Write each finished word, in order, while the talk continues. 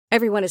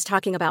Everyone is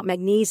talking about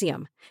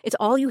magnesium. It's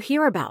all you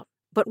hear about.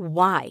 But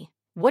why?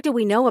 What do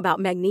we know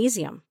about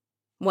magnesium?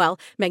 Well,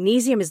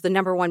 magnesium is the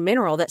number one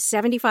mineral that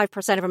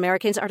 75% of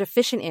Americans are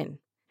deficient in.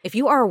 If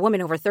you are a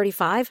woman over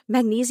 35,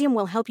 magnesium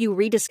will help you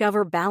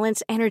rediscover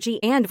balance,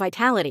 energy, and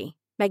vitality.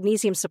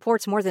 Magnesium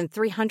supports more than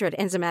 300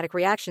 enzymatic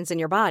reactions in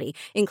your body,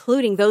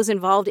 including those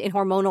involved in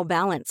hormonal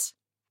balance.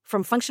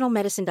 From functional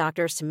medicine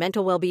doctors to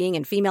mental well-being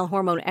and female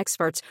hormone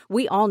experts,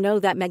 we all know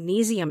that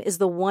magnesium is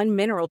the one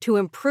mineral to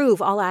improve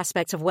all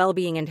aspects of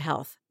well-being and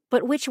health.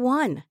 But which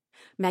one?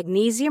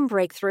 Magnesium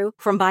Breakthrough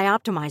from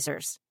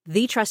Bioptimizers,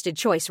 the trusted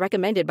choice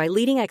recommended by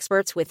leading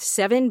experts with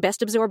 7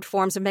 best-absorbed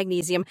forms of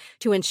magnesium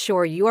to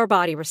ensure your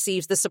body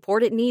receives the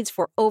support it needs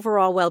for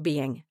overall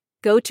well-being.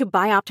 Go to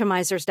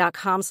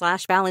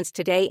bioptimizers.com/balance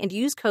today and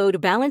use code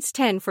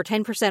BALANCE10 for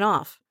 10%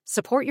 off.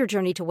 Support your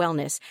journey to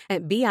wellness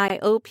at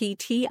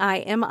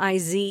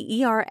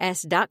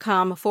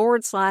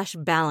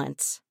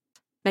bioptimizers.com/balance.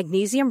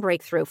 Magnesium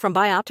Breakthrough from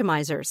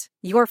Bioptimizers,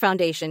 your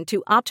foundation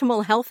to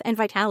optimal health and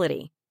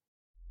vitality.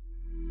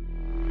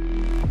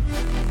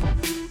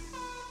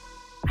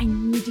 I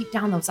knew deep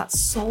down there was that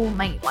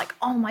soulmate, like,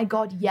 oh my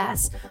God,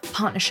 yes,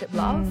 partnership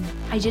love.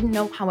 I didn't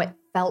know how it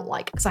felt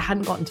like because I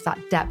hadn't gotten to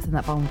that depth and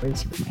that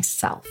vulnerability with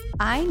myself.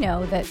 I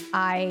know that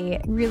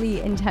I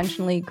really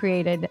intentionally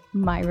created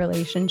my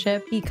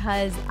relationship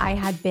because I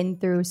had been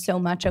through so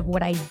much of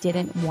what I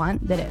didn't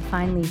want that it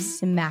finally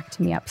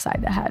smacked me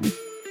upside the head.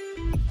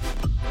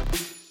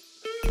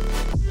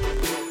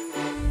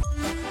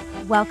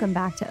 Welcome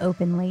back to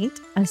Open Late,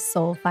 a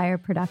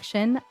Soulfire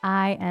production.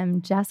 I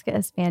am Jessica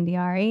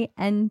Esfandiari,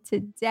 and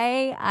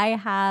today I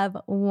have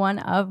one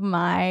of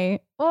my,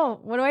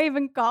 what do I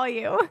even call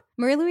you?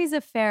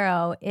 Marialuisa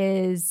Farrow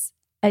is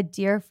a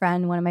dear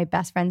friend, one of my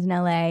best friends in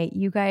LA.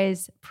 You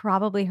guys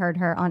probably heard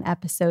her on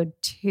episode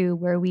 2,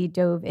 where we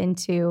dove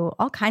into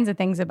all kinds of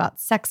things about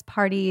sex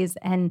parties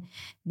and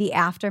the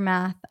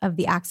aftermath of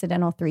the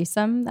accidental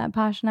threesome that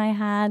Posh and I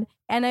had.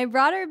 And I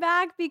brought her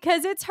back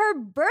because it's her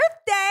birthday.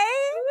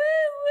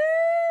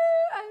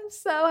 I'm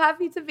so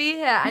happy to be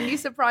here. And you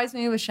surprised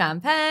me with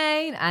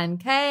champagne and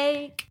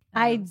cake.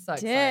 I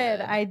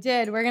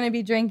did. We're going to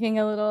be drinking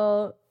a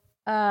little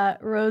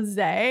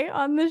rosé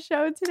on the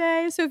show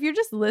today. So if you're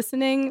just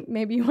listening,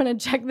 maybe you want to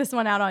check this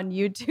one out on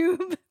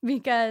YouTube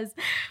because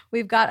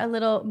we've got a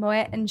little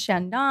Moet and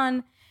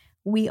Chandon.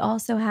 We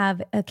also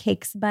have a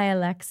Cakes by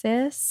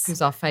Alexis.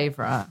 Who's our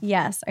favorite.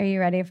 Yes. Are you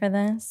ready for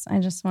this? I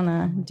just want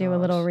to do a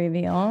little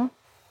reveal.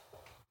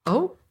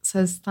 Oh,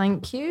 says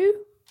thank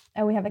you.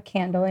 Oh, we have a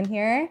candle in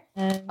here.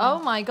 And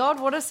oh my God,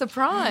 what a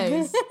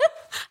surprise.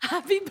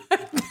 Happy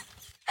birthday.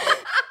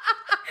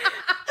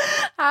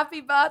 Happy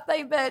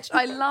birthday, bitch.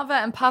 I love it.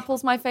 And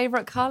purple's my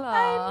favorite color.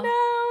 I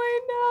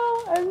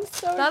know. I'm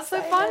so That's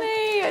excited. so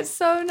funny. It's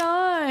so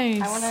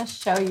nice. I want to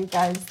show you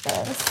guys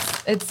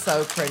this. It's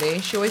so pretty.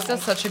 She always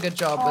does such a good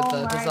job with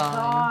the design. Oh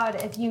my God.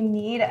 If you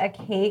need a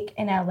cake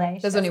in LA,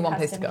 there's only one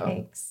place to go.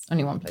 Cakes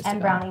only one place to go.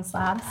 And brownie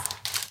slabs.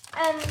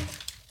 And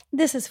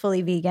this is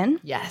fully vegan.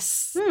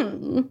 Yes.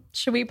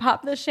 Should we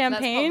pop the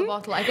champagne? Let's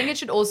pop the bottle. I think it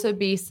should also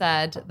be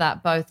said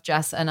that both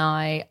Jess and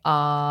I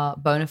are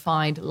bona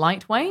fide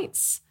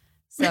lightweights.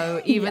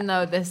 So even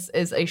though this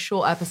is a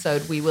short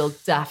episode, we will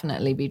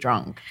definitely be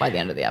drunk by the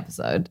end of the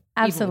episode.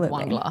 Absolutely. Even with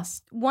one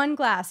glass. One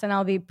glass and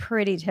I'll be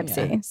pretty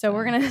tipsy. Yeah. So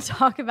we're going to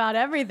talk about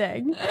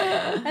everything.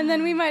 And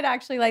then we might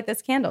actually light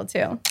this candle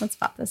too. Let's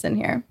pop this in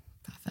here.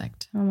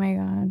 Perfect. Oh my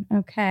God.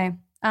 Okay.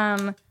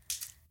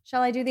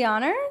 Shall I do the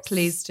honors?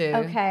 Please do.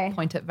 Okay.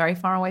 Point it very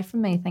far away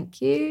from me.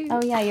 Thank you.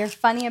 Oh yeah, you're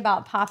funny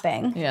about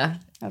popping. Yeah.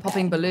 Okay.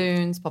 Popping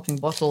balloons, popping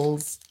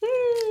bottles.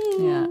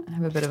 Yeah, I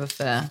have a bit of a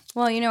fear.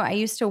 Well, I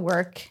used to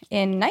work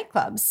in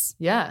nightclubs.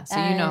 Yeah, so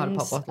you know how to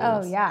pop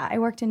bottles. Oh, yeah. I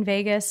worked in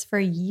Vegas for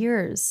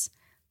years.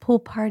 Pool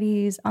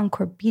parties,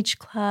 Encore Beach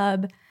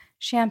Club.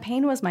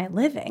 Champagne was my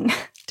living.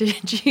 Did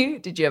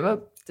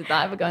that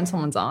ever go in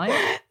someone's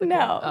eye?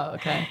 No. Oh,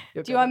 okay.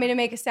 Do you want me to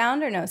make a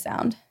sound or no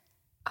sound?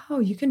 Oh,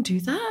 you can do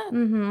that?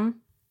 Mm-hmm.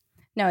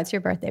 No, it's your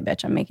birthday,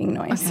 bitch. I'm making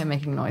noise. Okay,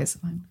 making noise.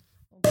 Fine.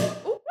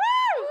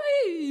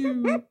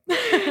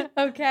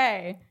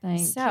 Okay.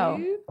 Thank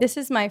you. This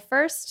is my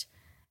first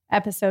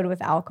episode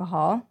with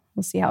alcohol.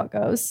 We'll see how it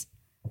goes.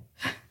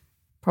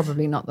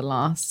 Probably not the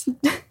last.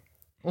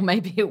 Or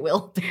maybe it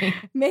will be.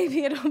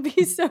 Maybe it'll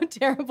be so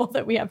terrible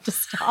that we have to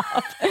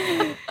stop.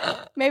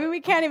 Maybe we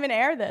can't even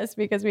air this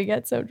because we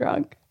get so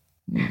drunk.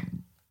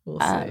 We'll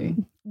see.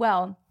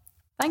 Well,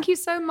 thank you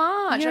so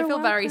much. You're I feel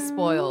very welcome.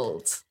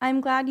 spoiled. I'm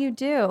glad you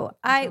do.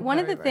 One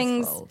of the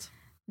things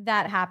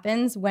that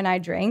happens when I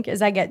drink is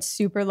I get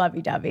super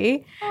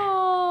lovey-dovey.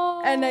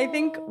 And I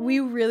think we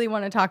really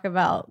want to talk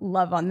about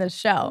love on this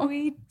show.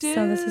 We do.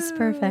 So this is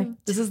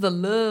perfect. This is the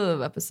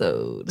love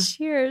episode.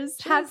 Cheers.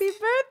 Happy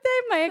birthday,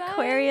 my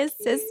Aquarius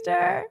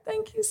sister.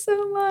 Thank you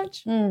so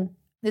much.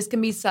 This can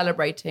be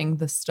celebrating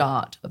the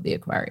start of the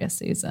Aquarius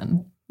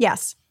season.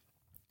 Yes.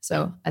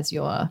 So as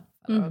you're a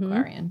fellow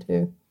Aquarian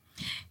too.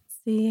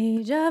 It's the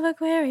age of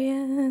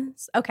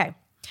Aquarius. Okay.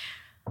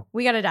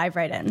 We got to dive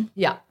right in.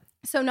 Yeah.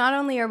 So not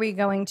only are we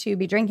going to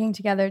be drinking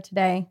together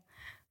today,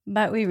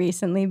 but we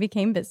recently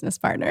became business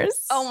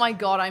partners. Oh my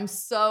God, I'm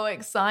so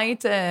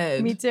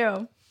excited. Me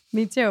too.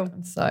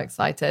 I'm so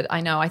excited.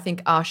 I know. I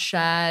think our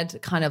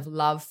shared kind of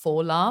love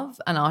for love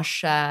and our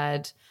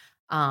shared,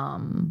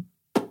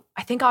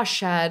 I think our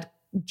shared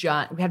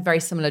journey, we had very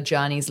similar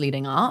journeys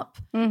leading up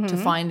to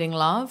finding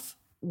love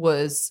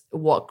was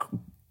what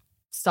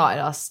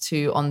started us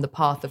on the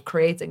path of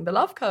creating the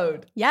Love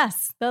Code.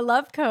 Yes, the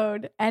Love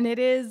Code. And it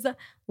is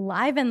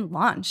live and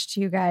launched,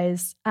 you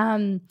guys.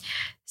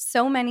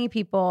 So many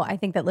people, I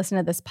think, that listen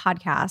to this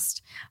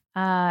podcast,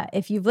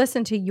 if you've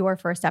listened to your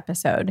first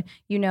episode,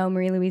 you know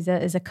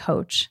Marialuisa is a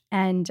coach.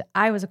 And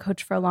I was a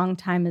coach for a long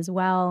time as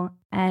well.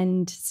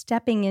 And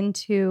stepping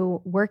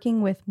into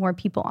working with more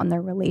people on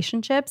their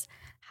relationships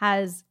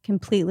has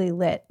completely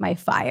lit my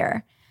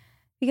fire.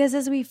 Because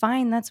as we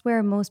find, that's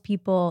where most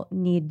people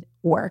need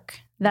work.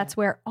 That's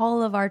where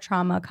all of our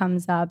trauma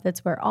comes up.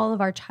 That's where all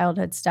of our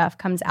childhood stuff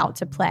comes out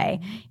to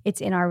play.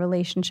 It's in our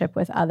relationship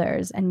with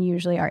others and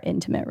usually our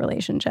intimate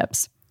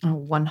relationships.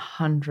 Oh,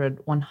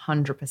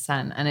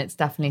 100%. And it's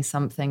definitely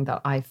something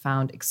that I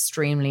found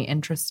extremely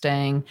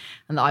interesting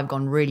and that I've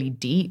gone really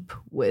deep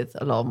with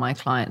a lot of my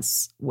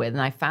clients with.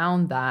 And I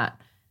found that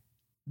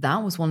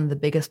was one of the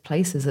biggest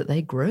places that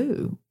they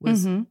grew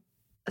was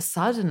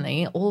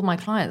suddenly all of my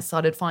clients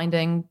started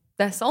finding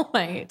their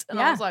soulmate. And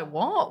I was like,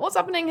 what's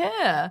happening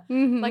here?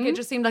 Like, it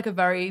just seemed like a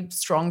very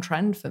strong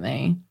trend for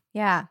me.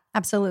 Yeah,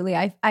 absolutely.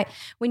 I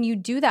when you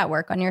do that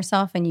work on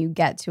yourself and you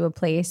get to a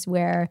place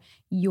where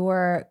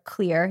you're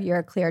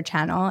a clear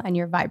channel and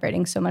you're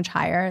vibrating so much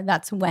higher,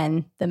 that's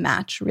when the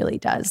match really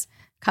does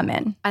come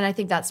in. And I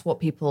think that's what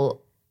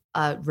people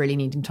are really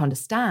needing to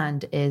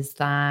understand is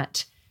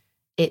that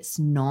it's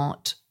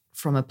not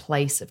from a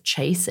place of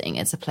chasing.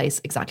 It's a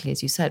place, exactly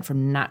as you said,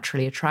 from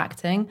naturally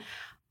attracting.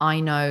 I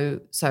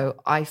know,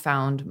 so I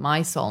found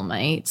my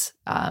soulmate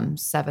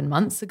 7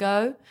 months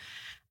ago.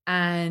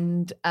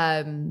 And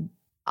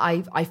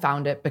I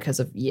found it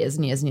because of years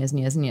and years and years and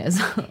years and years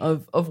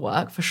of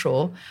work, for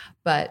sure.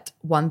 But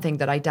one thing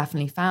that I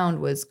definitely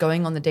found was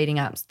going on the dating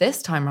apps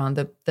this time around.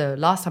 The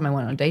last time I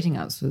went on dating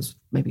apps was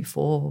maybe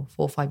 4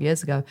 or 5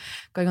 years ago.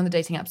 Going on the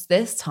dating apps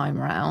this time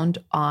around,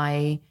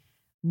 I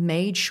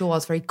made sure I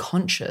was very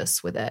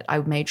conscious with it. I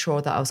made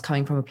sure that I was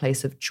coming from a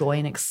place of joy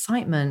and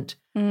excitement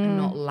and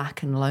not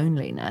lack and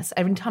loneliness.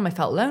 Every time I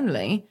felt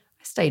lonely,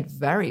 I stayed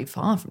very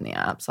far from the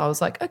app. So I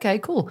was like, okay,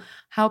 cool.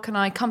 How can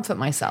I comfort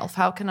myself?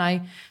 How can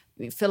I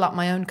fill up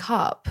my own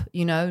cup?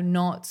 You know,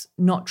 not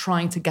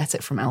trying to get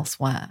it from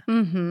elsewhere.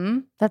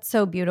 That's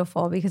so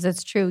beautiful because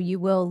it's true. You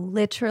will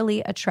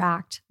literally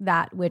attract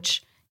that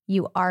which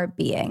you are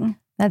being.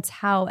 That's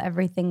how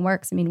everything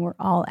works. I mean, we're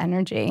all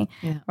energy.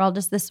 Yeah. We're all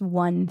just this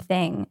one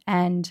thing,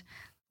 and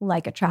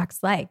like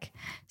attracts like.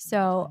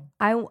 So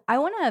I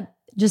want to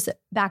just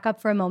back up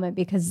for a moment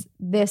because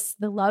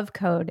the Love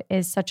Code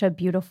is such a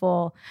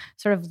beautiful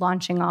sort of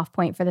launching off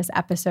point for this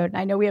episode. And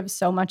I know we have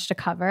so much to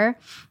cover.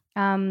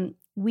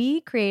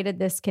 We created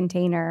this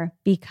container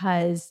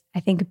because I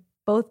think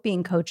both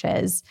being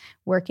coaches,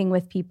 working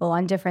with people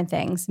on different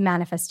things,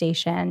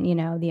 manifestation, you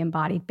know, the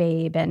embodied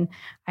babe. And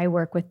I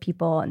work with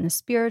people in the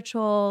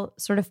spiritual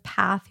sort of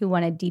path who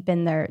want to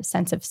deepen their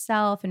sense of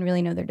self and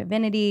really know their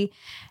divinity.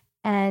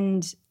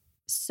 And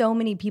so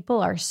many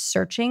people are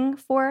searching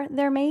for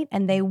their mate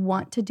and they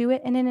want to do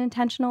it in an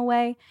intentional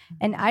way.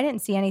 And I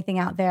didn't see anything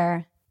out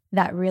there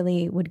that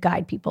really would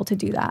guide people to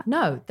do that.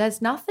 No,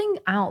 there's nothing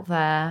out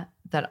there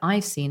that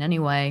I've seen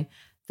anyway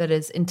that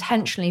is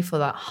intentionally for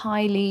that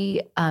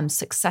highly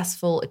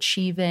successful,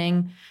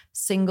 achieving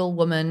single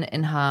woman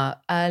in her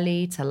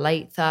early to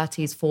late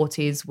 30s,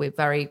 40s. We're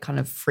very kind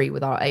of free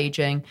with our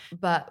aging,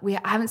 but we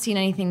haven't seen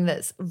anything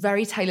that's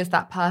very tailored to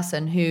that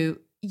person who,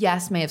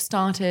 yes, may have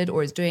started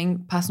or is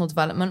doing personal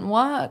development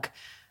work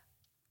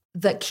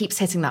that keeps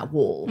hitting that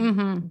wall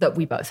that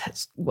we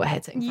both were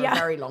hitting for a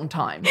very long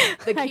time.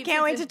 I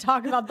can't wait to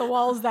talk about the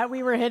walls that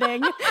we were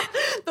hitting.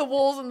 The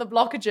walls and the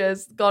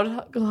blockages.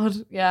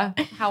 God, yeah,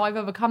 how I've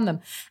overcome them.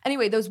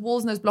 Anyway, those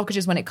walls and those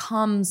blockages when it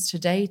comes to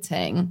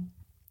dating,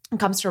 it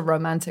comes to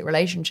romantic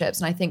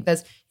relationships. And I think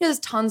there's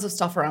tons of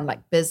stuff around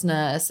like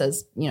business,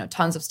 there's,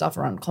 tons of stuff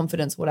around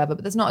confidence, whatever,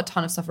 but there's not a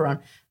ton of stuff around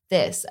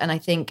this. And I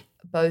think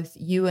both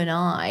you and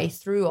I,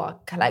 through our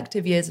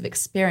collective years of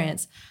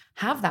experience,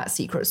 have that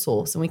secret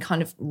sauce, and we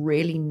kind of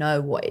really know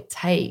what it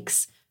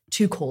takes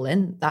to call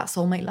in that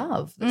soulmate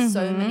love that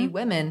so many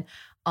women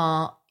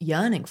are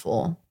yearning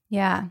for.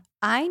 Yeah.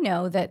 I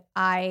know that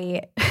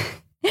I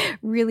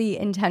really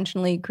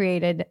intentionally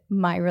created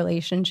my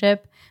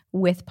relationship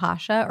with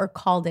Pasha, or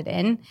called it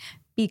in,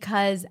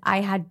 because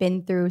I had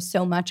been through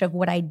so much of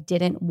what I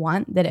didn't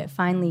want that it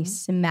finally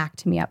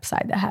smacked me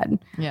upside the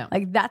head. Yeah.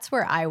 Like that's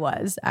where I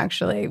was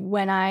actually.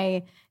 When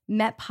I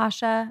met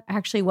Pasha, I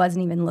actually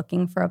wasn't even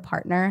looking for a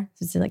partner.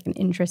 So it's like an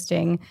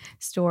interesting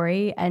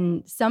story.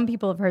 And some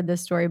people have heard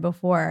this story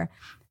before,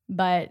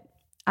 but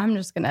I'm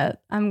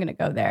gonna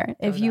go there.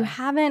 If you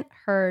haven't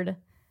heard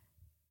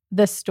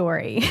the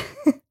story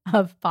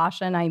of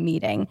Pasha and I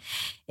meeting,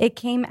 it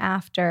came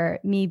after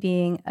me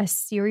being a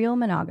serial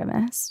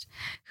monogamist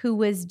who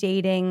was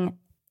dating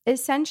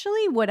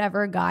essentially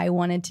whatever guy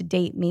wanted to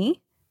date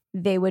me,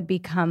 they would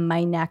become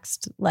my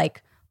next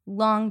like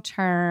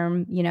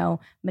long-term,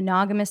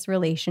 monogamous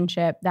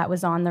relationship that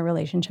was on the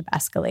relationship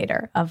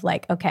escalator of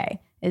like, okay,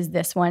 is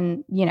this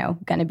one,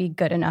 going to be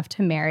good enough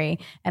to marry?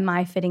 Am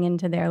I fitting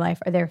into their life?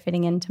 Are they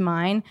fitting into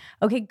mine?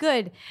 Okay,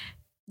 good.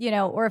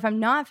 Or if I'm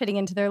not fitting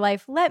into their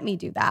life, let me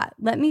do that.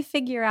 Let me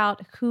figure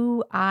out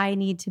who I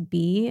need to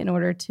be in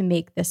order to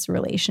make this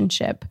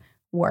relationship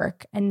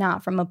work, and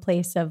not from a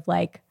place of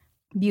like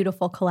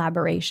beautiful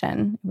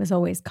collaboration. It was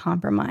always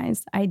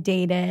compromise. I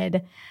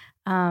dated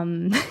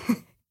my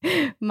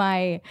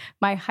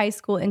high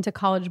school into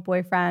college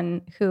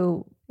boyfriend,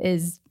 who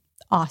is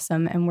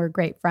awesome, and we're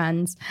great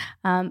friends.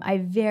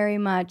 I very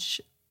much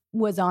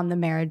was on the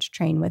marriage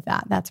train with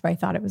that. That's where I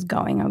thought it was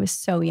going. I was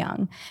so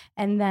young.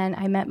 And then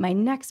I met my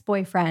next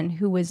boyfriend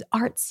who was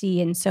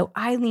artsy. And so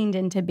I leaned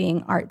into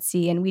being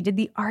artsy, and we did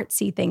the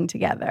artsy thing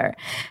together.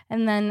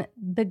 And then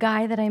the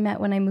guy that I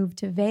met when I moved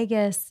to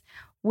Vegas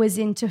was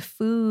into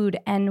food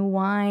and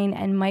wine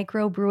and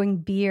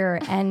microbrewing beer.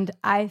 And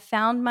I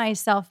found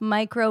myself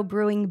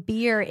microbrewing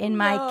beer in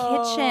my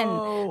kitchen.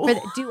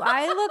 Do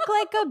I look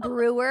like a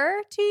brewer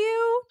to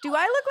you? Do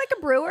I look like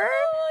a brewer?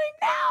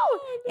 No.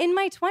 In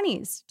my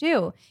 20s,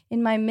 too.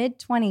 In my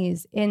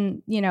mid-20s,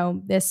 in,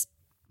 this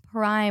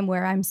prime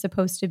where I'm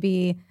supposed to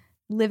be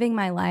living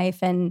my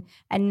life and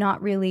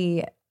not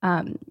really,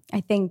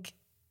 I think,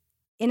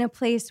 in a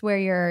place where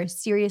you're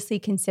seriously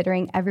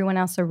considering everyone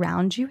else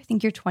around you. I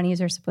think your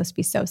 20s are supposed to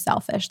be so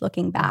selfish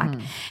looking back.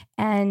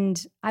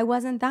 And I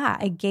wasn't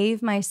that. I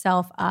gave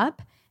myself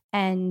up,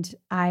 and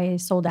I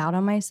sold out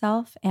on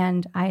myself,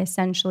 and I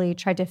essentially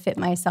tried to fit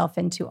myself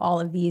into all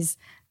of these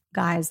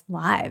guys'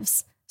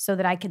 lives so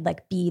that I could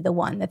like be the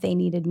one that they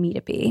needed me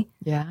to be.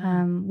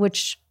 Yeah.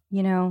 Which,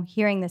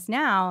 hearing this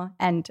now,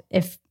 and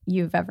if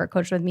you've ever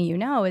coached with me,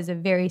 is a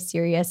very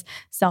serious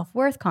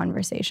self-worth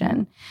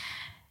conversation.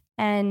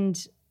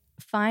 And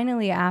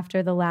finally,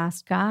 after the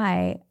last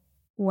guy,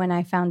 when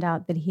I found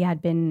out that he had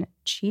been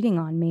cheating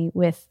on me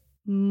with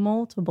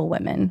multiple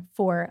women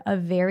for a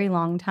very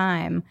long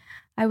time,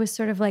 I was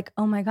sort of like,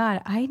 oh my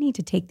God, I need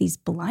to take these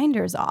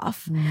blinders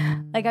off.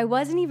 Like, I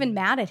wasn't even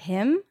mad at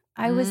him.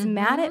 I was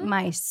mad at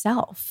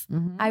myself.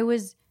 I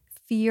was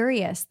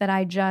furious that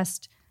I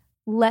just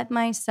let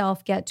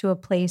myself get to a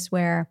place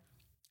where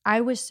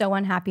I was so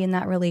unhappy in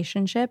that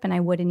relationship, and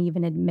I wouldn't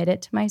even admit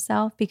it to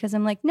myself, because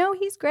I'm like, no,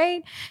 he's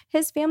great.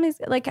 His family's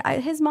like,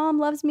 his mom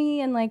loves me,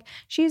 and like,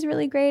 she's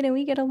really great, and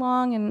we get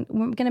along, and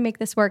we're going to make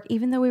this work,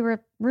 even though we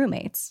were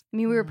roommates. I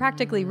mean, we were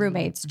practically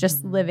roommates,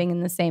 just living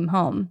in the same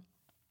home.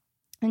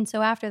 And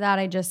so after that,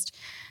 I just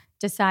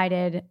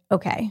decided,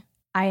 okay,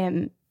 I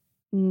am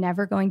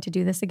never going to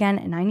do this again,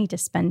 and I need to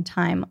spend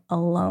time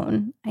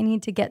alone. I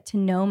need to get to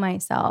know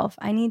myself.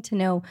 I need to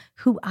know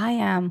who I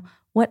am,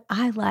 what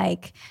I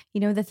like,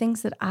 the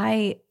things that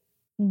I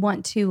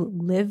want to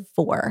live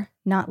for,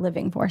 not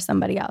living for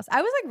somebody else.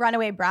 I was like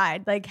Runaway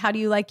Bride. Like, how do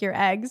you like your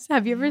eggs?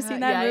 Have you ever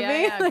seen that movie?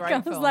 Yeah. Like, Great I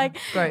was film. like,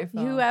 Great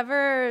film.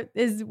 whoever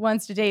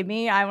wants to date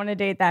me, I want to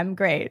date them.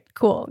 Great.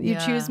 Cool. You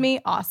choose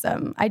me.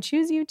 Awesome. I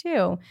choose you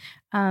too.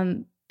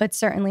 But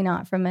certainly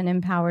not from an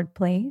empowered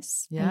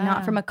place, and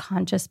not from a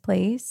conscious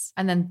place.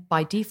 And then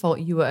by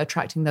default, you were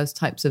attracting those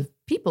types of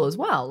people as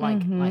well.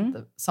 Like,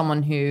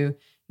 someone who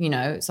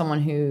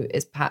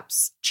is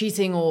perhaps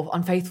cheating or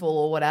unfaithful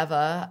or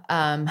whatever,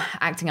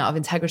 acting out of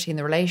integrity in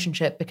the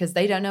relationship because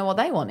they don't know what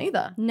they want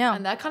either. No.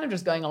 And they're kind of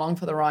just going along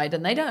for the ride,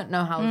 and they don't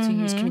know how to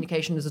use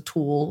communication as a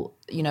tool,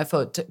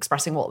 for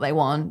expressing what they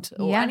want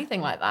or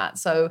anything like that.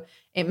 So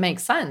it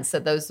makes sense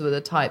that those were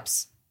the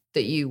types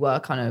that you were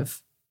kind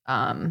of,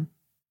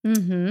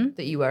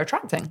 that you were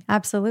attracting.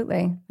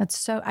 Absolutely. That's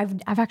so,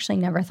 I've actually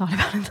never thought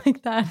about it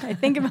like that. I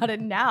think about it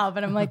now,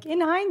 but I'm like,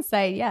 in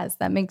hindsight, yes,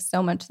 that makes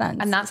so much sense.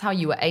 And that's how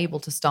you were able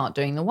to start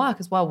doing the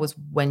work as well, was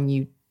when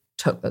you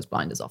took those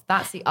blinders off.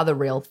 That's the other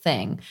real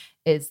thing,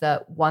 is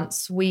that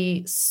once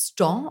we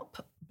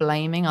stop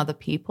blaming other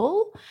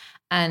people,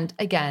 and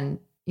again,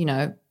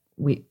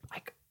 we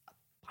like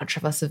a bunch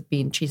of us have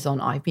been cheated on,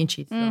 I've been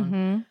cheated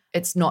on.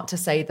 It's not to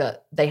say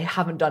that they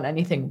haven't done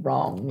anything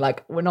wrong.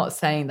 Like, we're not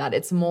saying that.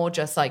 It's more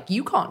just like,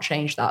 you can't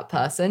change that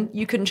person.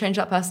 You couldn't change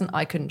that person.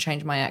 I couldn't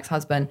change my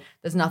ex-husband.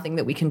 There's nothing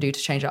that we can do to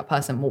change that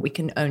person. What we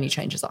can only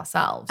change is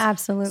ourselves.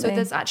 Absolutely. So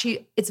there's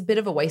actually, it's a bit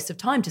of a waste of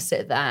time to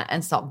sit there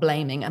and start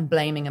blaming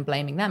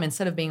them,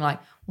 instead of being like,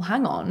 well,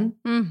 hang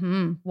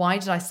on. Why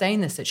did I stay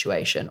in this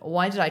situation? Or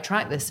why did I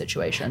track this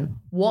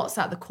situation? What's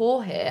at the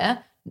core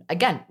here?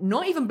 Again,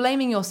 not even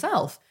blaming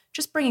yourself,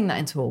 just bringing that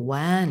into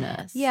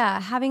awareness. Yeah,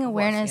 having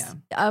awareness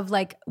of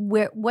like,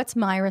 what's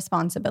my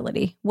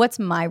responsibility? What's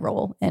my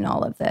role in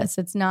all of this?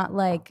 It's not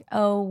like,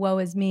 oh, woe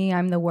is me,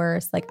 I'm the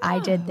worst. Like, I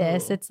did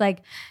this. It's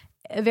like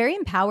a very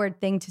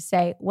empowered thing to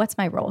say, what's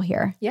my role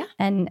here? Yeah.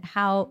 And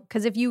how,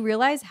 because if you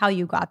realize how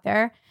you got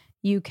there,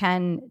 you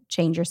can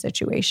change your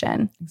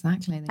situation.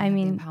 Exactly. I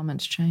mean, the empowerment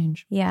to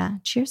change. Yeah.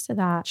 Cheers to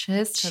that.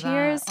 Cheers to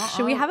Cheers. that.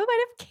 Should we have a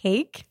bite of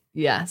cake?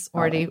 Yes.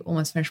 Already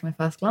almost finished my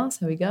first glass.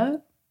 Here we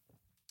go.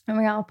 Oh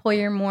my God, I'll pour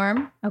you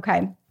more.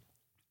 Okay.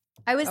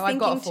 I was I've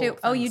got thinking a too. fork,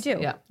 Oh, you thanks.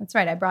 do? Yeah. That's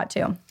right. I brought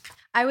two.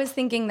 I was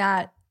thinking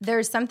that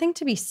there's something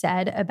to be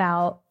said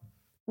about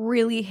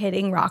really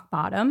hitting rock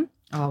bottom.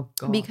 Oh,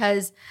 God.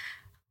 Because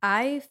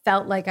I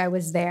felt like I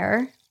was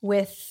there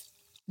with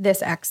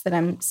this ex that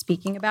I'm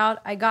speaking about.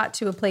 I got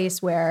to a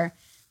place where,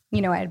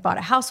 you know, I had bought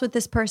a house with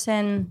this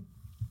person,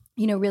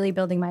 you know, really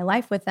building my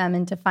life with them.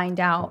 And to find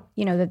out,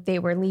 you know, that they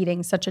were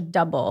leading such a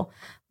double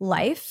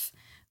life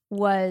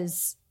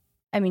was,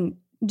 I mean,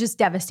 just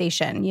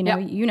devastation, you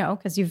know,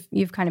 because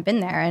you've kind of been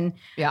there. And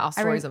yeah, our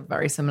stories are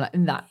very similar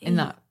in that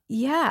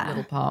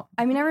little part.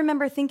 I mean, I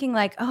remember thinking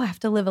like, oh, I have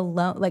to live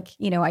alone. Like,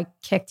 you know, I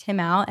kicked him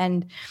out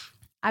and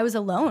I was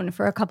alone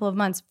for a couple of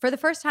months. For the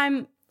first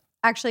time,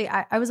 actually,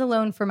 I was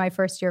alone for my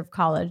first year of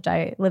college.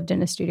 I lived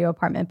in a studio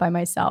apartment by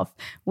myself,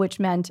 which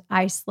meant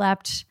I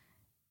slept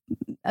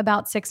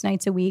about 6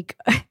 nights a week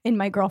in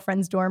my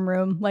girlfriend's dorm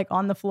room, like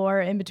on the floor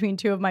in between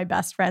two of my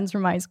best friends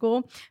from high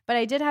school. But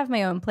I did have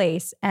my own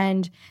place.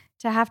 And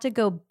to have to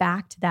go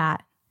back to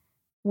that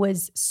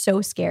was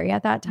so scary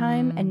at that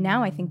time. And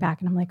now I think back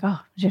and I'm like, oh,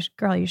 just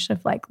girl, you should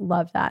have like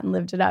loved that and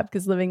lived it up,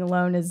 because living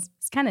alone is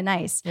kind of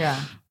nice. Yeah.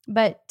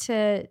 But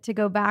to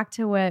go back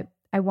to what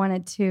I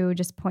wanted to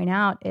just point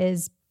out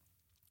is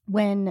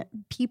when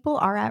people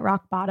are at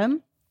rock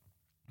bottom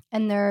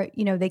and they're,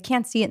 you know, they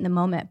can't see it in the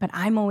moment, but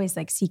I'm always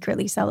like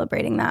secretly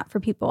celebrating that for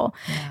people,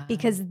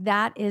 because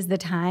that is the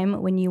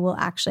time when you will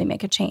actually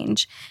make a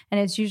change. And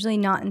it's usually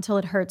not until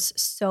it hurts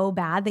so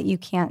bad that you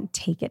can't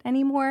take it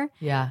anymore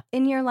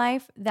in your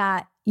life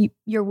that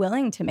you're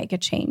willing to make a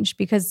change,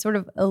 because sort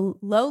of a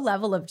low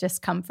level of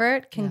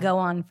discomfort can go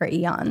on for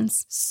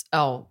eons.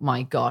 Oh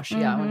my gosh.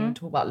 Yeah. When you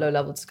talk about low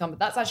level discomfort,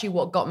 that's actually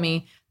what got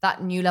me,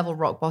 that new level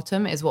rock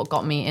bottom is what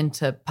got me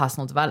into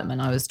personal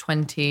development. I was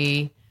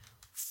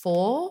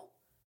 24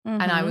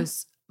 and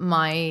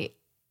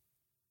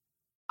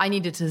I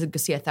needed to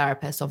see a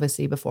therapist,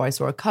 obviously, before I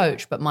saw a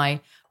coach, but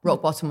my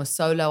rock bottom was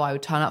so low, I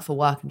would turn up for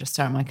work and just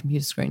stare at my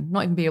computer screen,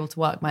 not even be able to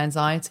work. My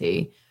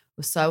anxiety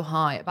was so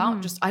high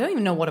about just, I don't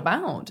even know what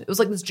about. It was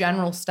like this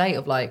general state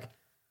of like,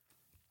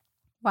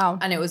 wow.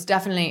 And it was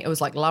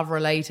like love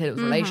related. It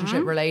was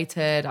relationship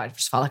related. I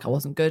just felt like I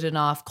wasn't good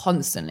enough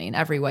constantly in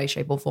every way,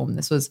 shape or form.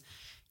 This was,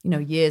 you know,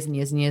 years and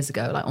years and years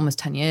ago, like almost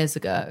 10 years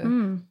ago.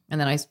 And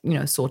then I, you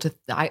know,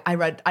 I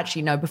read,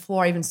 actually, no,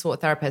 before I even saw a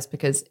therapist,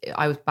 because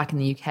I was back in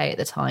the UK at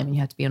the time and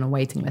you had to be on a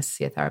waiting list to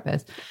see a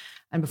therapist.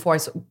 And before I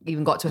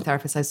even got to a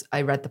therapist,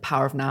 I read The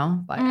Power of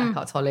Now by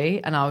Eckhart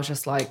Tolle. And I was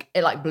just like,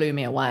 it like blew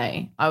me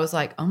away. I was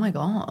like, oh my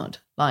God,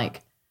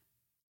 like,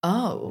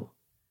 oh.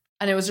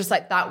 And it was just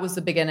like, that was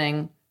the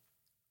beginning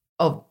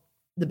of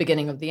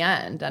the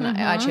end. And I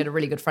actually had a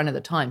really good friend at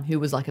the time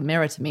who was like a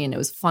mirror to me. And it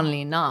was,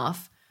 funnily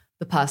enough,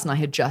 the person I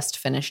had just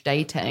finished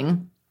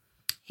dating,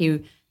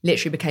 he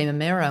literally became a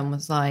mirror and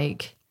was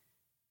like,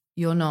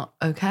 you're not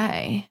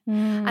okay.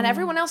 And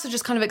everyone else had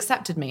just kind of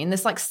accepted me in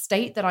this like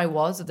state that I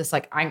was, of this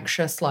like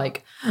anxious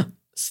like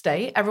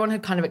state. Everyone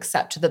had kind of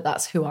accepted that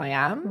that's who I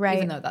am,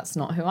 even though that's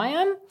not who I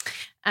am.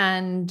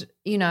 And,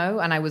 you know,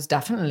 and I was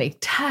definitely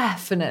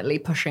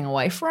pushing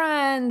away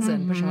friends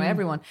and pushing away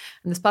everyone.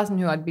 And this person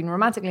who I'd been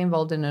romantically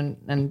involved in,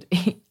 and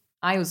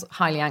I was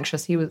highly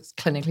anxious. He was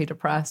clinically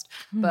depressed,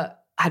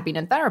 but had been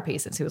in therapy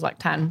since he was like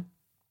 10.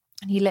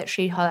 And he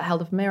literally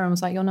held up a mirror and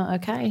was like, you're not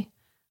okay.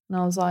 And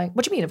I was like,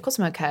 what do you mean? Of course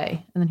I'm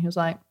okay. And then he was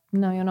like,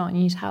 no, you're not. You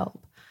need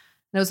help.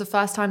 And it was the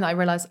first time that I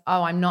realized,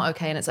 oh, I'm not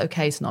okay, and it's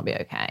okay to not be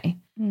okay.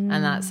 And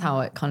that's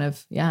how it kind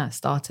of,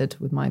 started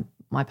with my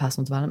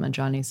personal development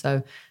journey.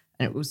 So,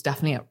 and it was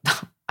definitely,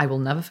 I will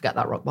never forget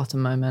that rock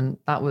bottom moment.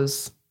 That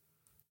was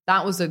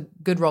a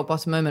good rock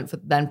bottom moment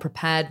then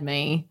prepared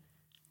me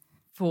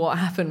for what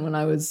happened when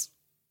I was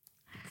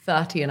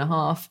 30 and a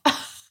half.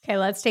 Okay,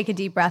 let's take a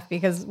deep breath,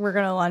 because we're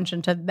going to launch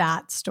into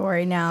that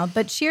story now.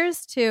 But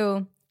cheers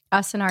to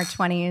us in our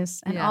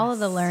 20s and all of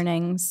the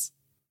learnings.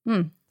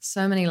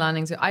 So many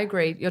learnings. I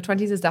agree. Your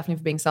 20s is definitely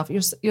for being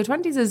your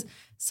 20s is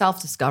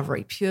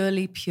self-discovery,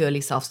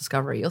 purely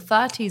self-discovery. Your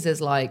 30s is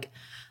like,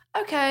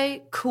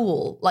 okay,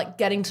 cool. Like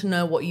getting to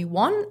know what you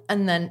want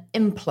and then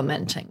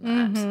implementing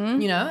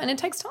that, you know, and it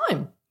takes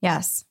time.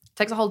 Yes. It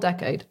takes a whole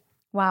decade.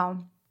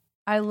 Wow.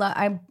 I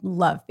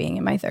love being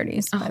in my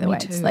 30s, by the way.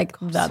 Too. It's like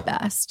the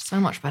best.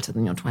 So much better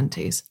than your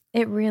 20s.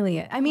 It really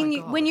is. I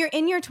mean, when you're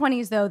in your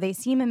 20s, though, they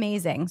seem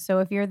amazing. So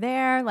if you're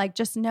there, like,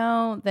 just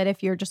know that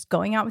if you're just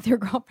going out with your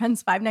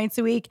girlfriends 5 nights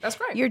a week, that's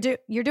great.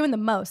 You're doing the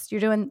most.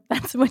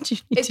 That's what you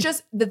need. It's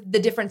just the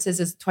difference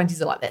is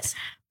 20s are like this.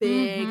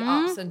 Big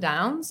ups and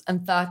downs. And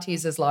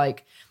 30s is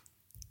like...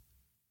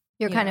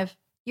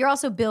 You're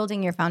also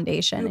building your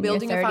foundation. You're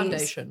building your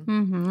foundation.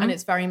 And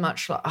it's very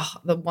much like,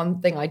 the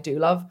one thing I do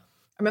love...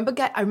 I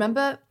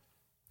remember,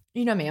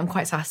 you know me, I'm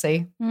quite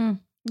sassy. No.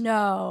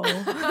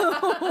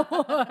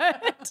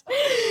 What?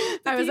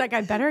 I was like, I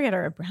better get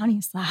her a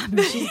brownie slab.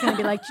 And she's going to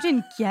be like, you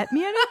didn't get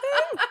me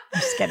anything? I'm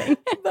just kidding.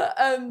 But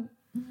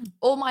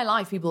all my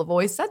life, people have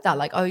always said that,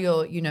 like, oh,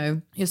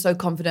 you're so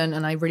confident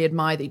and I really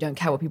admire that you don't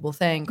care what people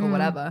think or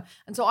whatever.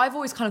 And so I've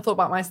always kind of thought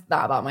about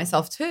that about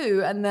myself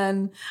too. And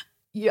then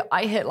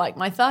I hit like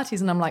my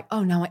 30s and I'm like,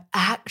 oh, now I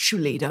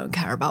actually don't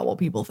care about what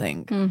people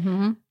think.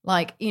 Mm-hmm.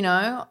 Like, you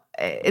know,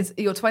 it's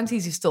your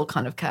 20s, you still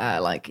kind of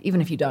care. Like, even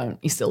if you don't,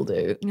 you still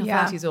do. In your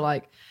 30s, you're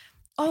like,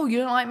 oh, you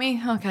don't like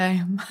me?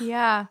 Okay.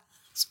 Yeah.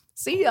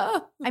 See ya.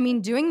 I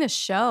mean, doing the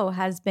show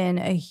has been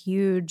a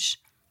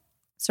huge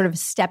sort of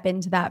step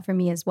into that for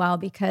me as well,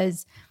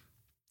 because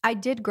I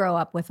did grow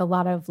up with a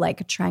lot of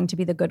like trying to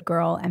be the good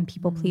girl and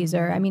people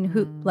pleaser. I mean,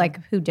 who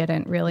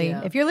didn't really?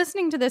 Yeah. If you're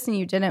listening to this and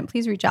you didn't,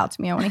 please reach out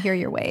to me. I want to hear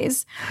your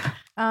ways.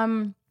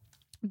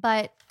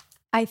 But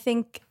I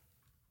think,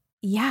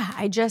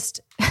 I just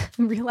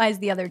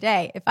realized the other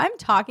day, if I'm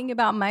talking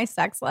about my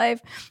sex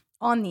life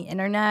on the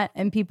internet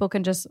and people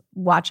can just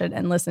watch it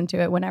and listen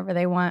to it whenever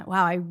they want,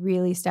 wow, I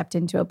really stepped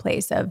into a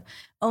place of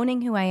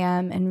owning who I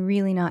am and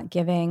really not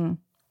giving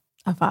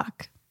a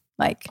fuck.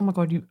 Like, Oh my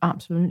God, you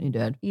absolutely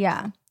did.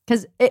 yeah.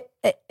 Because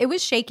it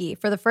was shaky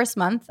for the first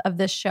month of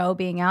this show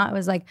being out. It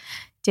was like,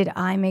 did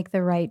I make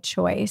the right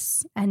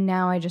choice? And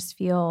now I just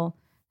feel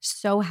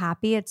so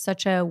happy. It's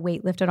such a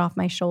weight lifted off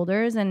my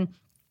shoulders. And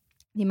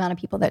the amount of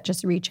people that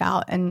just reach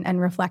out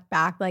and reflect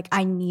back, like,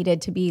 I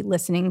needed to be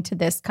listening to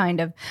this kind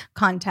of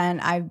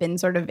content. I've been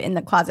sort of in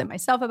the closet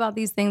myself about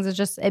these things.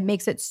 It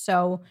makes it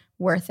so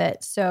worth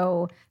it.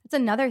 So that's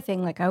another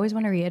thing. Like, I always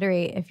want to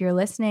reiterate, if you're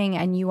listening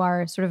and you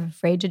are sort of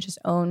afraid to just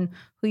own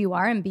who you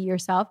are and be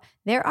yourself,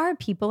 there are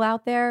people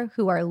out there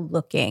who are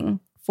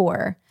looking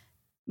for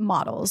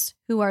models,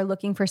 who are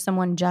looking for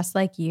someone just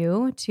like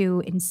you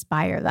to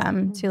inspire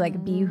them to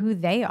like be who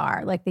they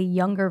are, like the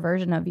younger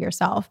version of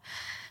yourself.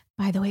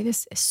 By the way,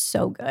 this is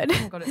so good.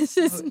 Oh my God, This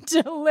is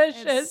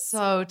delicious. It's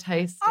so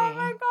tasty. Oh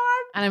my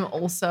God. And I'm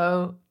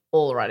also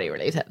already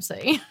really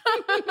tipsy.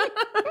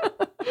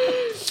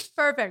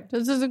 Perfect.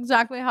 This is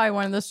exactly how I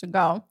wanted this to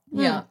go.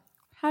 Yeah.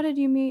 How did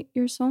you meet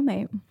your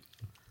soulmate?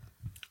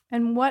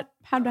 And what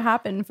had to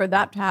happen for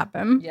that to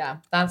happen? Yeah,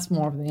 that's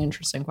more of the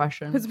interesting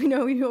question. Because we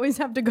know you always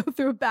have to go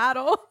through a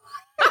battle.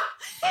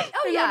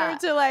 Oh, yeah. In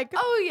order to like...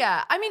 Oh,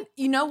 yeah. I mean,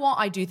 you know what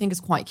I do think is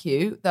quite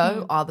cute,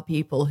 though, are the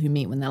people who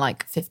meet when they're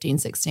like 15,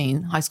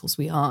 16, high school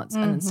sweethearts,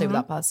 and then stay with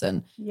that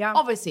person. Yeah.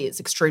 Obviously,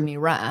 it's extremely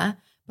rare,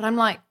 but I'm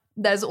like,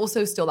 there's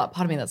also still that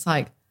part of me that's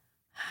like,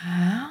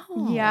 how?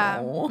 Yeah.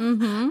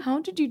 Mm-hmm. How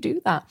did you do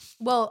that?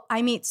 Well,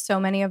 I meet so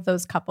many of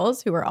those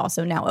couples who are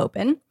also now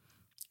open.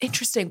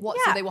 Interesting. What?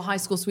 Yeah. So they were high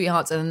school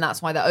sweethearts, and then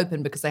that's why they're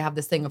open, because they have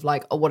this thing of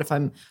like, oh, what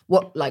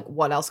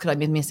else could I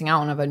be missing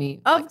out on? I've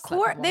only Of like, slept course.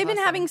 with one They've been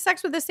person. having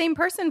sex with the same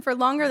person for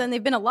longer than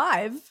they've been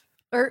alive.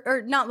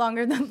 Or not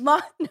longer than... No,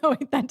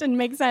 that didn't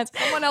make sense.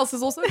 Someone else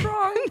is also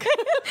drunk. They've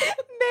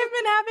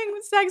been having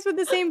sex with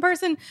the same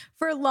person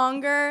for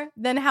longer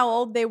than how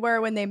old they were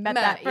when they met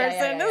that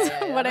person. Is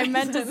what I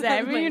meant to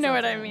say. But you know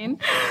what I mean.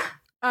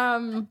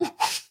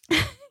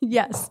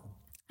 Yes.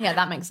 Yeah,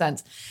 that makes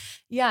sense.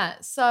 Yeah.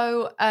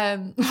 So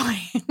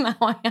now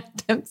I am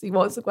tipsy.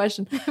 What was the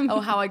question?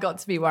 Oh, how I got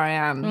to be where I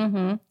am.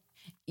 Mm-hmm.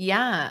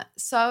 Yeah.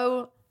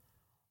 So,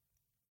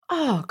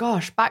 oh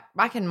gosh,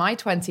 back in my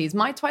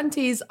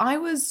 20s, I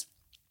was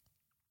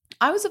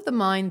of the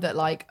mind that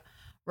like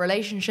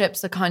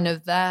relationships are kind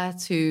of there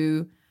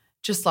to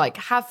just like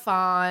have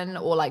fun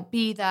or like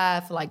be there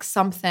for like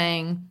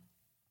something.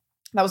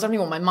 That was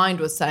definitely what my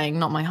mind was saying,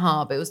 not my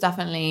heart, but it was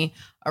definitely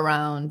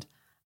around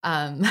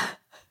fun.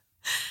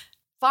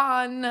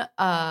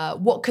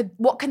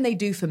 What can they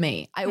do for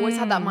me? I always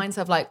had that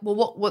mindset of like,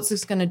 well, what's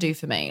this going to do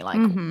for me? Like,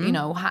 you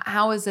know,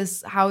 how is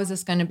this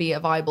going to be a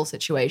viable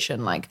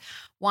situation? Like,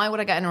 why would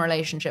I get in a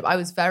relationship? I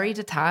was very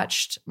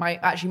detached.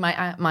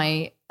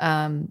 My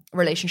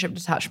relationship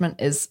detachment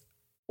is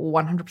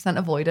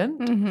 100% avoidant.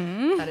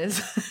 Mm-hmm.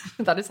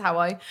 That is how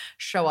I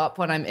show up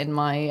when I'm in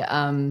my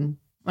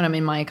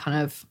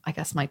kind of, I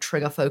guess, my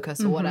trigger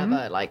focus or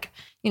whatever. Like,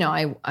 you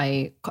know,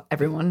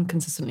 everyone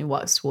consistently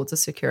works towards a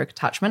secure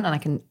attachment, and I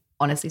can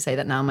honestly say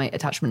that now my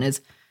attachment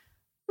is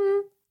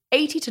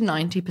 80 to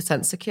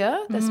 90%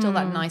 secure. There's still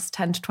that nice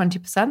 10 to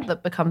 20%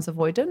 that becomes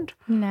avoidant.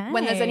 Nice.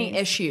 When there's any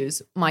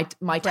issues, my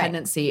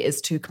tendency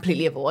is to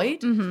completely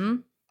avoid.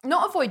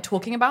 Not avoid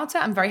talking about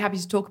it. I'm very happy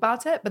to talk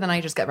about it, but then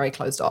I just get very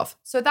closed off.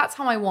 So that's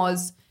how I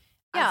was.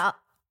 Yeah,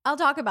 I'll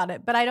talk about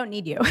it, but I don't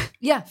need you.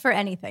 Yeah. For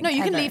anything. No,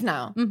 you can ever. leave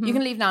now. You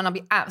can leave now and I'll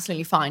be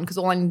absolutely fine, because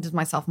all I need is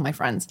myself and my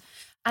friends.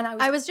 And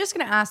I was just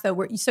going to ask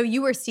though, so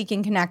you were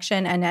seeking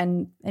connection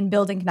and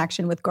building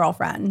connection with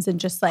girlfriends, and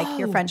just like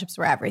your friendships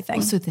were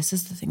everything. So this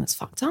is the thing that's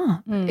fucked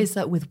up, is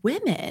that with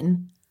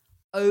women,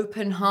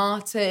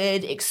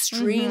 open-hearted,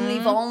 extremely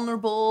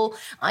vulnerable,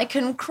 I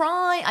can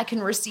cry, I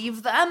can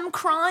receive them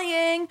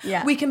crying.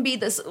 Yeah. We can be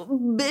this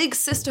big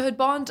sisterhood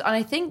bond. And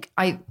I think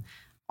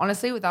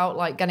honestly, without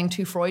like getting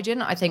too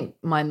Freudian, I think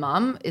my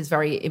mum is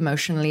very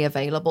emotionally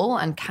available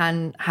and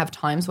can have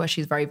times where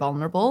she's very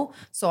vulnerable.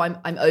 So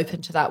I'm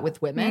open to that with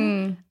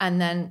women.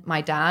 And then my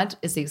dad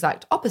is the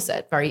exact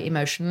opposite, very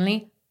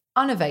emotionally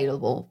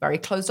unavailable, very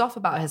closed off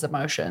about his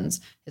emotions.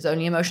 His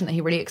only emotion that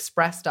he really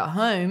expressed at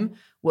home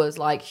was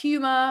like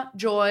humor,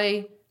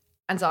 joy,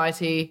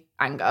 anxiety,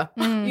 anger.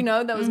 You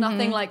know, there was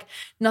nothing like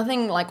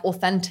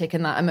authentic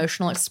in that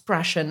emotional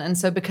expression. And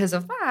so because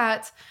of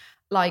that,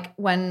 like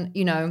when,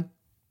 you know,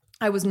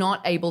 I was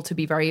not able to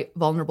be very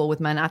vulnerable with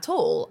men at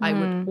all. I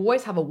would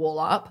always have a wall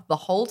up the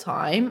whole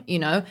time. You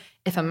know,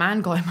 if a man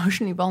got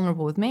emotionally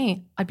vulnerable with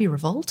me, I'd be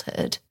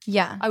revolted.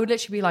 Yeah. I would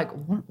literally be like,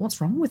 what's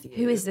wrong with you?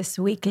 Who is this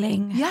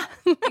weakling? Yeah,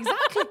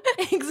 exactly.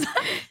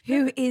 Exactly.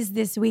 Who is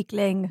this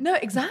weakling? No,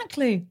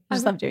 exactly. I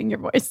just love doing your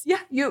voice. Yeah,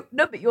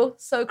 but you're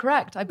so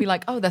correct. I'd be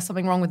like, oh, there's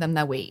something wrong with them.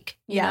 They're weak.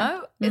 You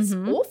know, it's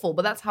awful,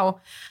 but that's how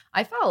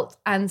I felt.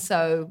 And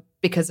so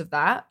because of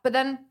that, but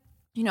then,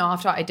 you know,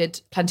 after I did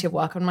plenty of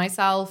work on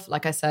myself,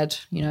 like I said,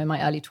 you know, in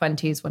my early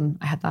 20s when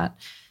I had that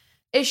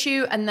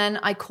issue, and then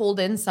I called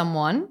in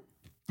someone.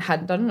 I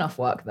hadn't done enough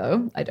work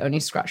though. I'd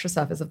only scratched the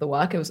surface of the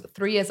work. It was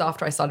 3 years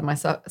after I started my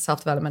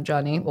self-development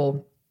journey,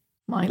 or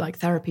my like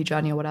therapy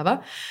journey or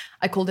whatever.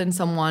 I called in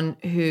someone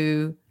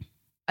who,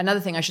 another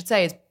thing I should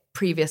say is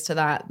previous to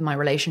that, my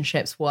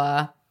relationships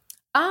were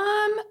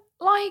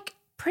like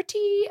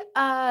pretty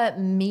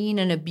mean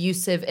and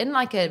abusive in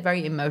like a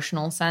very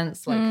emotional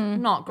sense, like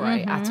not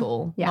great at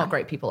all, not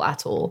great people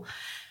at all.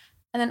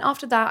 And then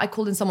after that, I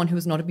called in someone who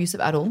was not abusive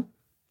at all,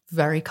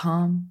 very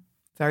calm,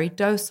 very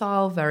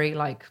docile, very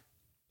like,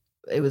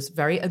 it was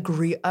very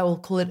I will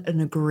call it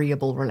an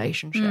agreeable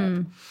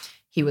relationship.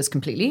 He was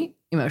completely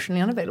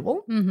emotionally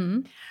unavailable,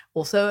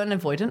 also an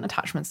avoidant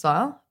attachment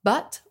style,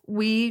 but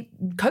we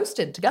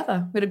coasted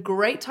together. We had a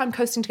great time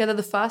coasting together.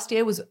 The first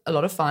year was a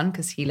lot of fun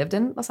because he lived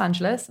in Los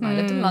Angeles and I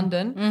lived in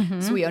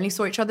London. So we only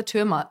saw each other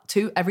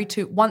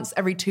once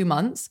every 2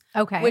 months.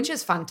 Okay. Which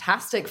is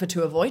fantastic for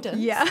two avoidants.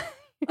 Yeah.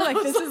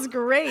 Like, this is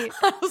great.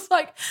 I was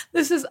like,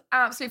 this is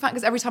absolutely fine.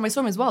 Because every time I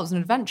saw him as well, it was an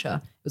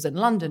adventure. It was in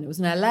London, it was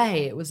in LA,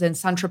 it was in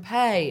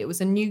Saint-Tropez, it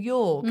was in New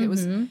York, it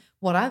was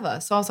whatever.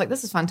 So I was like,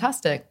 this is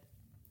fantastic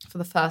for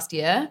the first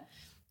year.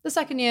 The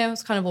second year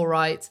was kind of all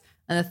right.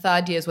 And the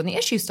third year is when the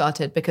issue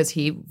started because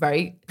he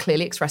very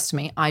clearly expressed to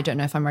me, I don't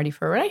know if I'm ready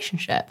for a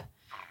relationship.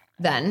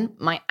 Then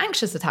my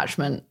anxious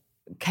attachment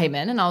came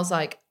in and I was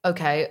like,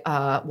 okay,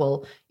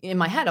 well, in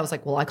my head, I was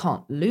like, well, I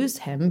can't lose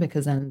him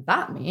because then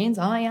that means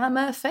I am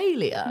a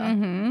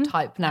failure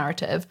type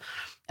narrative.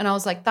 And I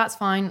was like, that's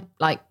fine.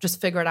 Like, just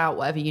figure it out,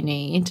 whatever you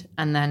need.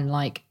 And then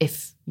like,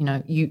 if, you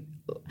know,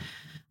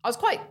 I was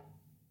quite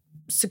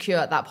secure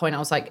at that point. I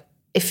was like,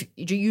 if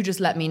you just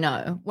let me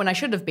know, when I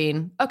should have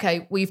been,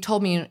 okay, well, you've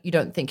told me you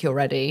don't think you're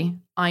ready.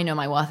 I know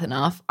my worth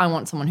enough. I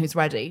want someone who's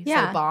ready.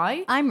 Yeah. So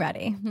bye. I'm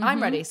ready.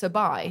 I'm ready. So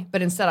bye.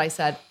 But instead I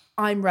said,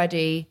 I'm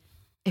ready.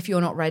 If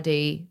you're not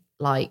ready,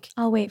 like,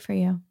 I'll wait for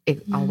you.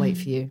 I'll wait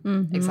for you.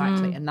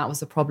 Exactly. And that was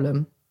the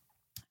problem.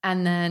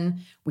 And then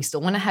we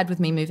still went ahead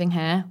with me moving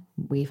here.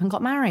 We even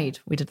got married.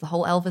 We did the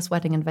whole Elvis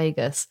wedding in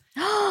Vegas.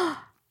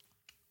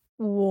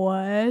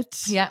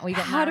 What? Yeah, we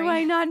got married. How do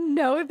I not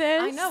know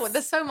this? I know.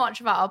 There's so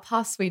much about our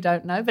past we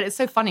don't know, but it's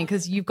so funny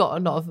because you've got a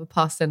lot of a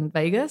past in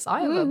Vegas.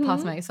 I have a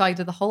past in Vegas. So I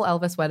did the whole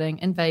Elvis wedding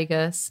in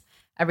Vegas,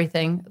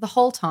 everything. The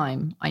whole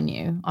time I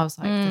knew. I was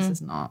like, this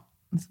is not,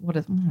 what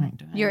am I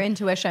doing? Your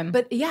intuition.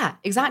 But yeah,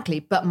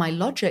 exactly. But my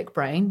logic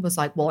brain was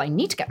like, well, I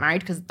need to get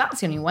married because that's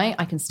the only way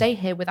I can stay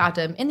here with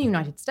Adam in the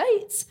United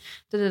States.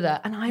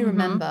 And I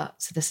remember,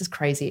 so this is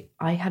crazy.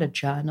 I had a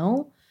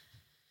journal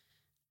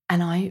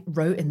and I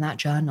wrote in that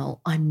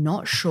journal, I'm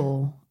not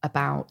sure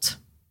about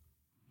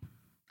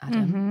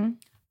Adam,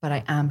 but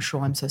I am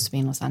sure I'm supposed to be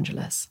in Los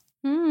Angeles.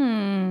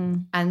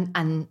 And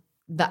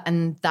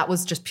that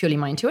was just purely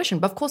my intuition.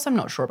 But of course, I'm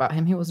not sure about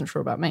him. He wasn't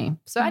sure about me.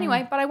 So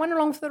anyway, but I went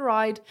along for the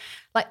ride.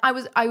 Like I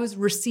was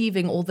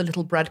receiving all the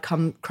little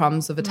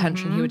breadcrumbs of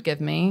attention he would give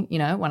me, you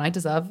know, when I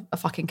deserve a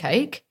fucking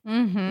cake.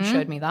 He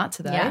showed me that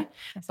today. Yeah.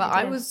 Yes, but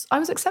I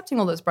was accepting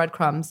all those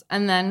breadcrumbs.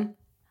 And then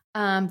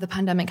the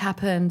pandemic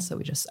happened. So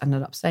we just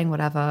ended up saying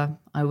whatever.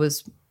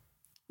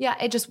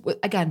 It just,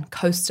 again,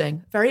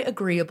 coasting. Very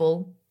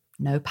agreeable,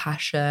 no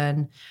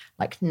passion,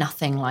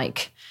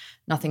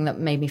 nothing that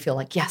made me feel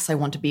like, yes, I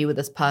want to be with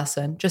this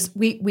person. Just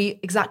we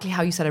exactly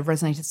how you said it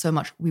resonated so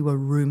much. We were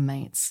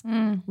roommates.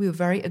 We were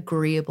very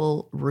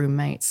agreeable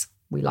roommates.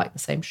 We liked the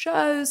same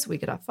shows. We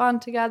could have fun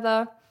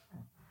together.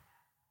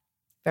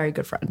 Very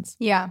good friends.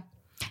 Yeah.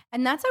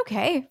 And that's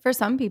okay for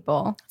some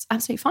people. It's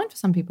absolutely fine for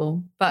some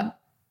people. But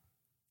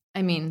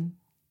I mean,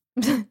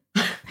 with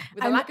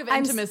a lack of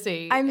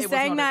intimacy. I'm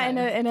saying that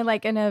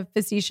okay. in a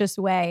facetious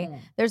way.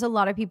 There's a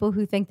lot of people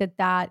who think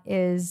that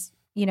is,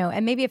 you know,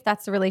 and maybe if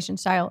that's the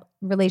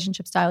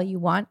relationship style you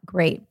want,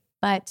 great.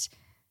 But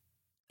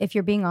if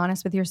you're being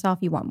honest with yourself,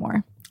 you want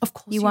more. Of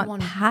course, you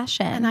want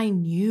passion. And I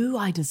knew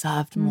I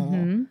deserved more.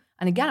 And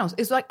again, it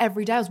was like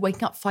every day I was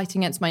waking up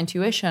fighting against my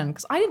intuition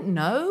because I didn't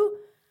know.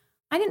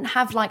 I didn't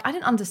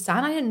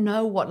understand. I didn't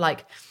know what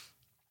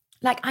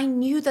I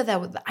knew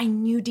that I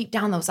knew deep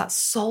down there was that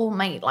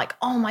soulmate, like,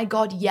 oh my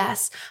God,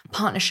 yes,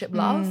 partnership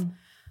love.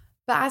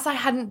 But as I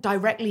hadn't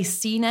directly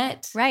seen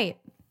it. Right.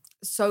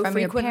 So from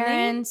frequently. Your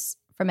parents,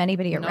 from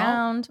anybody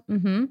around.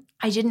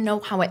 I didn't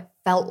know how it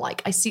felt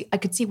like. I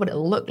could see what it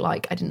looked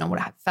like. I didn't know what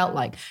it felt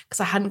like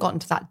because I hadn't gotten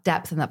to that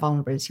depth and that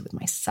vulnerability with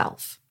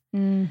myself.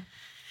 And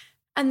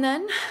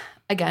then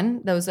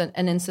again, there was an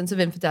instance of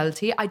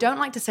infidelity. I don't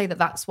like to say that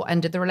that's what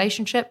ended the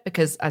relationship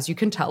because, as you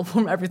can tell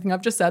from everything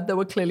I've just said, there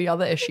were clearly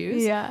other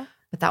issues. Yeah.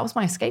 But that was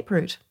my escape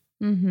route.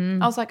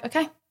 Mm-hmm. I was like,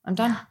 okay, I'm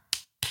done.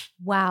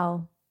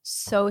 Wow.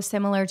 So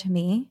similar to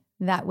me.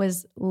 That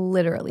was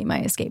literally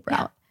my escape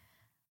route.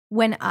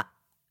 When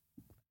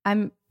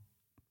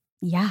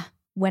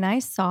when I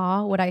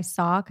saw what I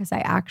saw, because I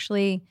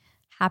actually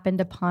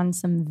happened upon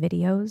some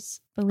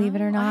videos, believe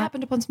it or not. I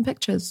happened upon some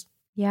pictures.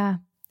 Yeah.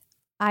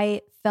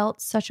 I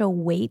felt such a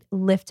weight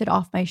lifted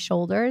off my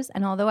shoulders.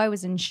 And although I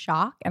was in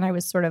shock and I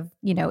was sort of,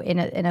 in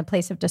a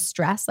place of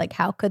distress, like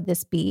how could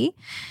this be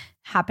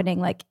happening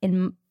like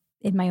in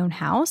my own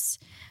house?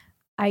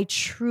 I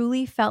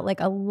truly felt like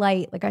a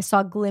light, like I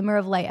saw a glimmer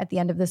of light at the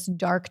end of this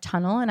dark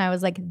tunnel. And I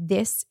was like,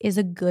 this is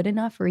a good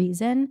enough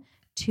reason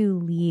to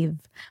leave.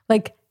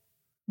 Like,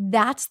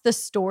 that's the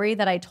story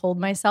that I told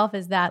myself,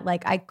 is that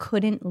like I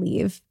couldn't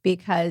leave,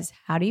 because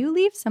how do you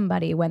leave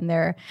somebody when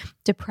they're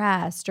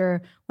depressed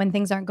or when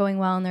things aren't going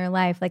well in their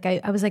life? Like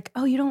I was like,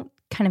 oh, you don't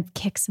kind of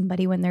kick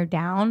somebody when they're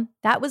down.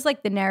 That was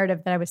like the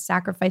narrative that I was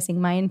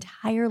sacrificing my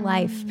entire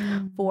life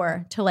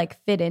for, to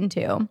like fit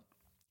into.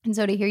 And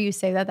so to hear you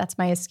say that that's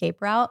my escape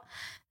route,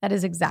 that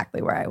is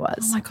exactly where I was.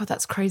 Oh my God,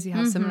 that's crazy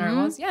how similar it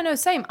was. Yeah, no,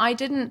 same.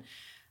 Again,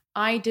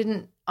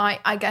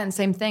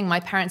 same thing. My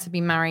parents had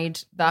been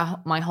married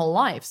my whole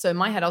life. So in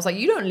my head, I was like,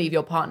 you don't leave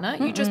your partner.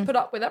 You just put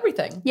up with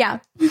everything. Yeah.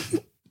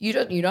 You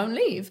don't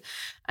leave.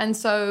 And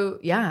so,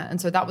 yeah. And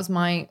so that was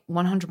my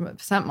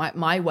 100%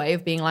 my way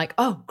of being like,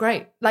 oh,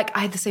 great. Like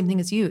I had the same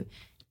thing as you.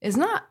 Isn't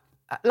that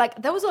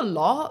like, there was a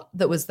lot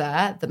that was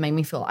there that made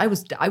me feel, I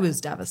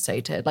was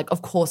devastated. Like,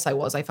 of course I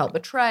was. I felt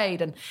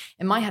betrayed. And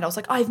in my head, I was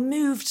like, I've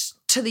moved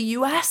to the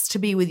US to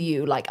be with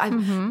you. Like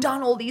I've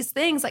done all these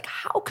things. Like,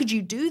 how could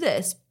you do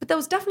this? But there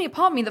was definitely a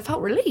part of me that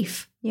felt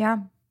relief. Yeah.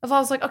 If I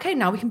was like, okay,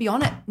 now we can be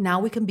on it. Now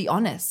we can be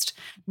honest.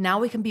 Now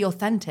we can be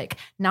authentic.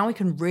 Now we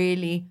can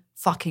really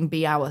fucking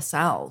be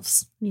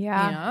ourselves.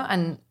 Yeah.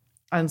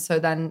 And so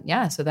then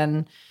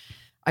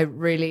I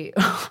really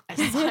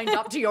I signed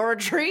up to your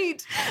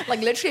retreat.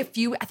 Like literally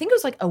I think it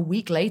was like a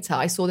week later,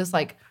 I saw this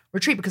like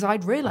retreat, because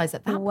I'd realized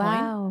at that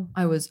point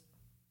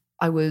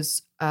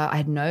I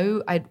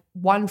had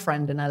one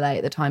friend in LA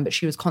at the time, but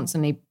she was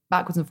constantly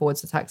backwards and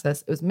forwards to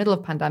Texas. It was middle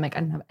of pandemic. I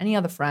didn't have any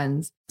other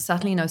friends,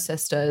 certainly no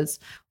sisters.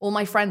 All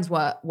my friends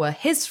were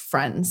his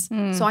friends.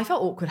 So I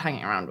felt awkward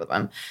hanging around with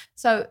them.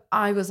 So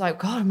I was like,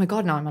 God, oh my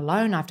God, now I'm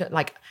alone. I have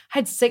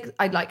to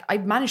I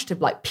managed to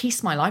like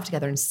piece my life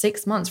together in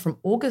 6 months, from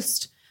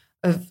August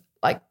of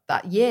like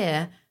that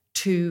year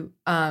to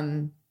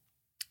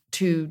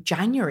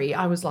January.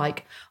 I was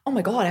like, oh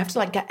my God, I have to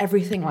like get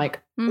everything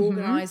like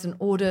organized and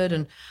ordered.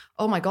 And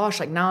oh my gosh,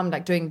 like now I'm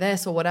like doing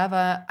this or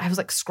whatever. I was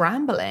like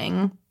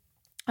scrambling.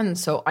 And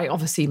so I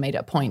obviously made it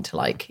a point to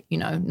like,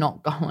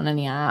 not go on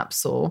any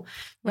apps or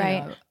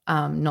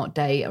not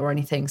date or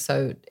anything.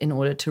 So in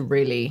order to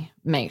really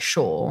make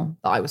sure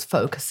that I was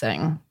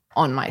focusing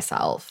on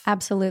myself.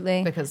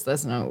 Absolutely. Because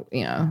there's no,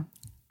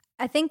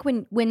 I think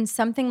when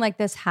something like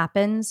this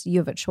happens, you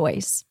have a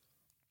choice.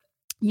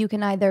 You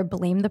can either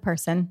blame the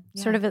person,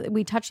 sort of,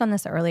 we touched on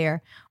this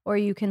earlier, or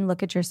you can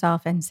look at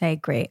yourself and say,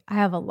 great, I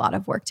have a lot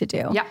of work to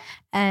do. Yeah.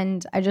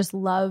 And I just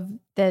love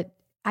that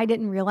I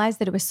didn't realize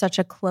that it was such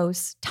a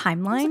close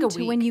timeline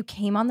to when you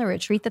came on the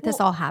retreat that this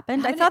all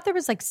happened. I thought there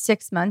was like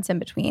 6 months in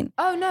between.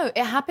 Oh no,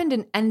 it happened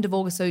in end of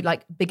August, so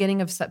like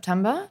beginning of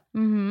September.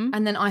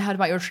 And then I heard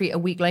about your retreat a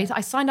week later.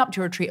 I signed up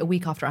to your retreat a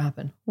week after it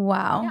happened.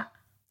 Wow. Yeah.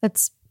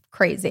 That's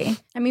crazy.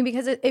 I mean,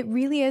 because it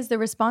really is, the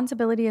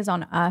responsibility is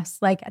on us.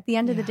 Like at the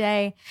end of the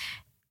day,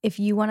 if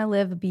you want to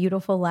live a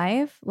beautiful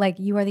life, like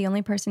you are the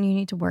only person you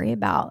need to worry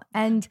about.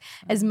 And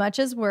as much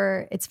as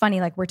it's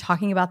funny, like we're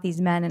talking about these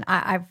men, and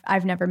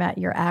I've never met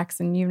your ex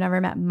and you've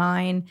never met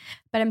mine,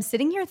 but I'm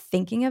sitting here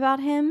thinking about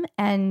him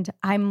and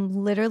I'm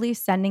literally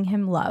sending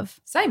him love.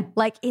 Same.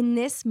 Like in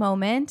this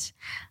moment,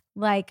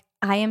 like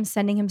I am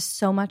sending him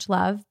so much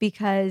love,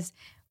 because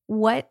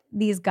what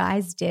these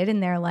guys did in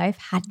their life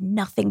had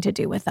nothing to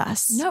do with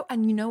us. No,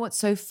 and you know what's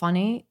so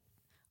funny?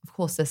 Of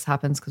course, this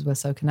happens because we're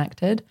so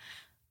connected.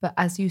 But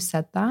as you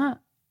said that,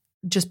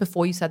 just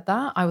before you said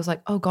that, I was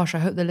like, oh gosh, I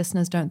hope the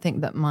listeners don't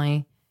think that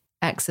my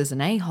ex is an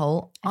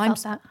a-hole.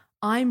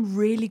 I'm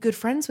really good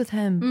friends with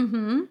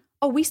him.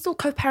 Oh, we still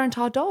co-parent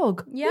our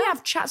dog. Yeah. We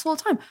have chats all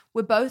the time.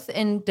 We're both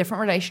in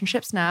different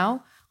relationships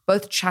now,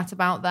 both chat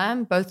about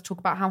them, both talk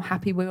about how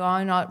happy we are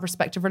in our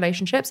respective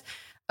relationships.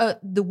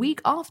 The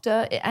week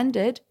after it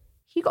ended,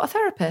 he got a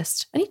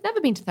therapist, and he'd never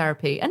been to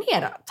therapy, and he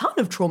had a ton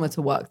of trauma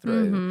to work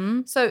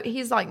through. So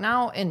he's like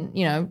now in,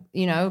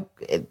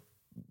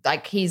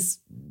 like he's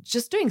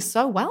just doing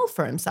so well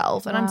for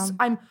himself. And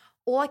I'm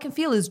all I can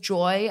feel is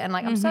joy. And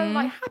like, I'm so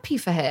like happy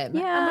for him.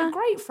 Yeah. And we're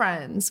great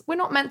friends. We're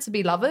not meant to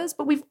be lovers,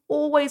 but we've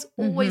always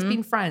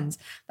been friends.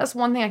 That's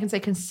one thing I can say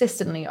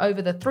consistently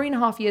over the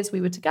 3.5 years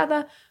we were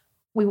together.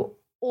 We were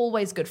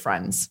always good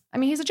friends. I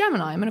mean, he's a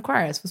Gemini. I'm an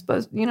Aquarius. We're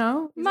supposed, you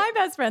know. My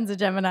best friend's a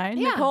Gemini,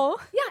 Nicole.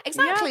 Yeah,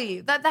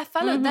 exactly. Yeah. They're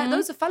fellow.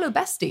 Those are fellow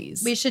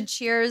besties. We should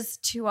cheers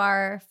to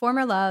our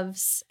former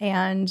loves,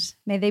 and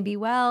may they be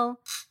well,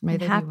 May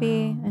and they be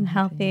happy well, and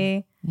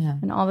healthy. Yeah.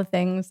 And all the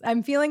things.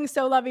 I'm feeling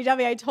so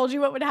lovey-dovey. I told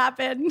you what would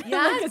happen.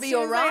 Yes, as but soon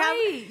you're as I have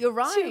right. You're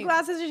right. 2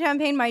 glasses of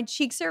champagne, my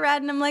cheeks are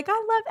red, and I'm like, I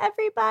love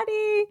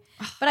everybody.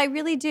 But I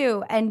really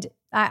do. And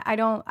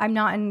I'm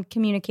not in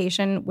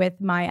communication with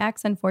my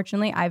ex,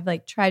 unfortunately. I've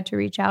like tried to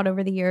reach out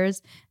over the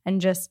years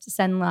and just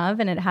send love,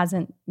 and it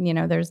hasn't, you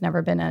know, there's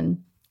never been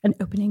an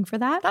opening for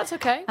that. That's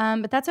okay.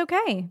 But that's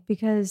okay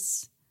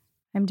because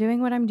I'm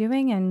doing what I'm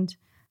doing, and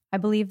I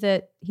believe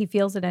that he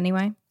feels it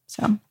anyway.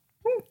 So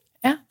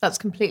Yeah, that's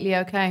completely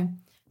okay.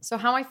 So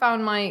how I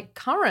found my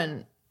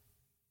current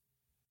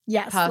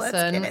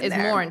person is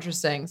more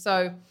interesting.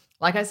 So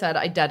like I said,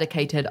 I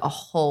dedicated a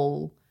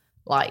whole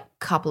like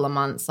couple of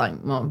months, like,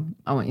 well,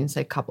 I won't even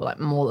say couple, like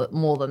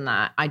more than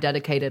that. I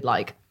dedicated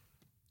like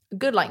a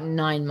good like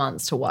 9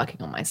 months to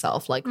working on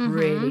myself, like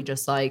really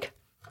just like,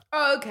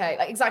 oh, okay,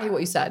 like exactly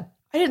what you said.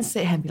 I didn't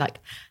sit here and be like,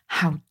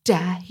 how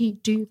dare he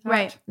do that?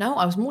 Right. No,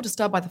 I was more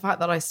disturbed by the fact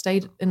that I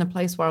stayed in a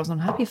place where I was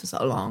unhappy for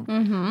so long.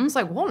 I was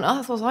like, what on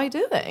earth was I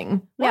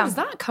doing? Where does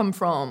that come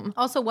from?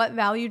 Also, what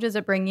value does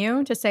it bring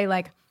you to say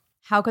like,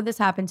 how could this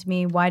happen to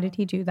me? Why did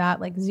he do that?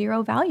 Like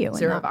zero value.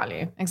 Zero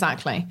value.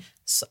 Exactly.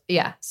 So,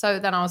 yeah. So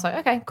then I was like,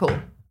 okay, cool.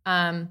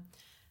 I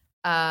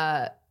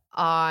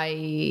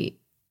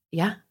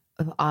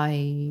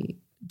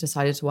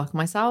decided to work on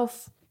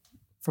myself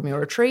from your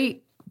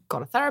retreat,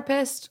 got a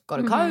therapist, got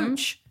a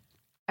coach,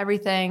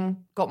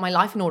 everything, got my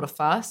life in order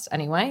first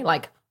anyway,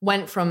 like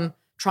went from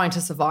trying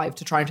to survive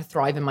to trying to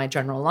thrive in my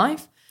general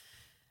life.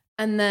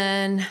 And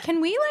then... Can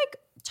we like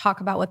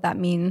talk about what that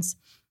means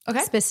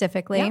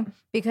specifically? Yeah.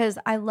 Because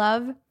I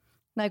love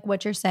like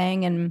what you're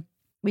saying, and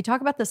we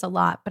talk about this a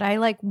lot, but I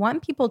like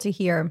want people to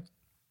hear,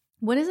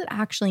 what does it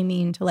actually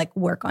mean to like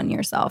work on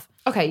yourself?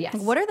 Okay, yes.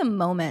 Like, what are the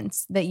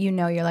moments that you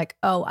know you're like,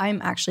 oh,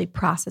 I'm actually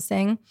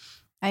processing.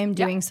 I am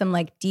doing some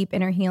like deep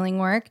inner healing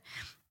work,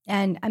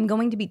 and I'm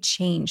going to be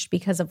changed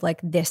because of like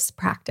this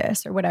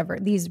practice or whatever,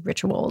 these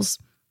rituals.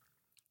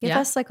 Give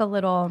us like a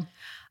little.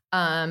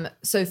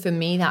 So for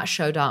me, that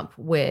showed up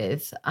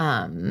with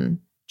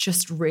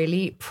just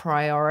really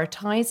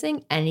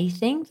prioritizing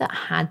anything that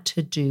had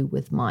to do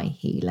with my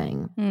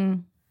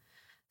healing.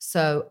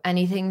 So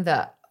anything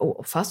that,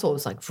 first of all,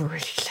 was like really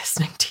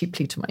listening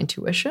deeply to my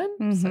intuition.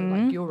 So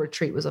like your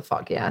retreat was a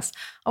fuck yes.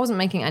 I wasn't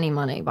making any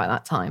money by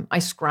that time. I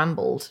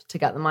scrambled to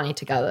get the money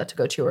together to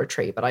go to your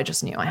retreat, but I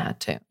just knew I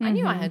had to. I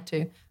knew I had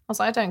to. I was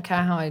like, I don't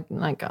care how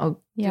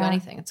I'll do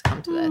anything to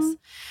come to this.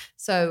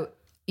 So,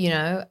 you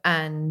know,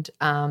 and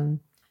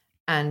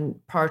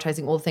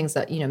prioritizing all the things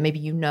that, you know, maybe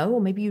you know,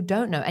 or maybe you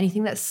don't know.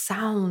 Anything that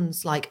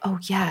sounds like, oh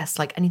yes,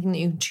 like anything that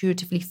you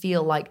intuitively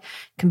feel like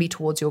can be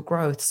towards your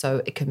growth.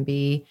 So it can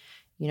be,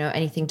 you know,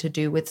 anything to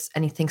do with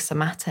anything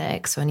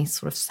somatic. So any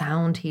sort of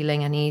sound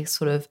healing, any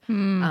sort of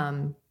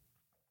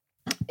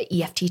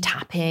EFT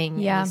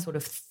tapping, any sort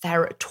of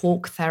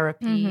talk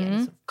therapy, any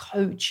sort of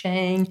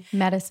coaching.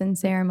 Medicine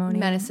ceremony.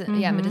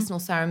 Medicinal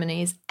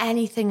ceremonies,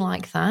 anything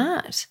like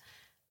that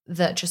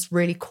just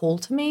really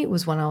called to me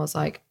was when I was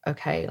like,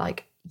 okay,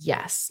 like,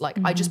 yes, like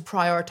I just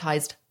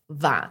prioritized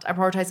that. I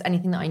prioritized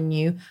anything that I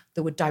knew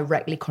that would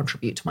directly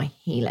contribute to my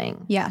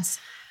healing. Yes.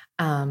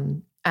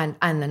 And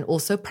then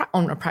also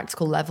on a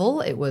practical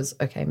level, it was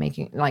okay,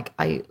 making like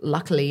I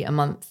luckily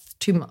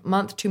 2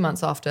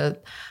 months after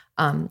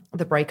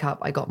the breakup,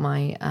 I got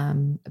my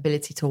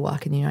ability to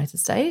work in the United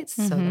States.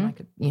 So then I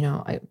could, you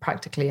know, I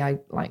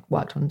like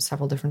worked on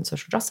several different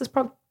social justice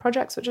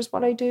projects, which is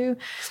what I do.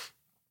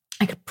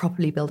 I could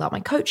properly build out my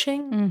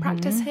coaching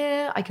practice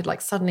here. I could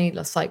like suddenly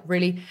just like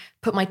really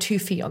put my 2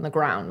 feet on the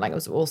ground. Like it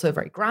was also a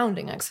very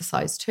grounding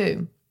exercise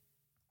too.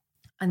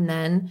 And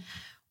then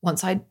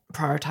once I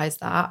prioritized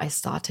that, I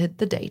started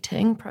the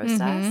dating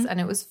process and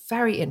it was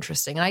very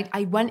interesting. And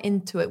I went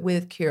into it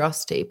with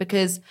curiosity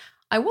because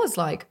I was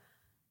like,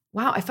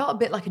 wow, I felt a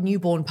bit like a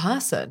newborn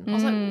person. I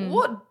was like,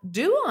 what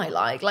do I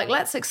like? Like,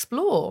 let's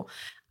explore.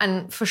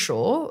 And for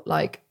sure,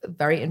 like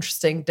very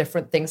interesting,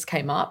 different things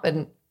came up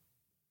and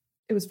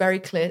it was very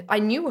clear. I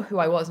knew who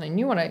I was and I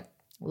knew what I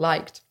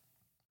liked,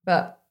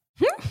 but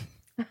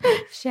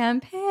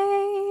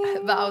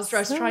champagne. But I was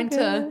just trying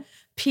to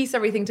piece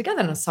everything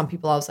together. And some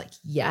people I was like,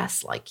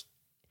 yes, like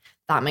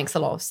that makes a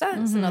lot of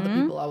sense. And other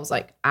people I was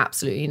like,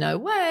 absolutely no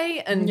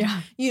way. And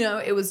you know,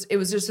 it was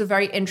just a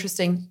very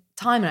interesting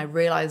time. And I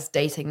realized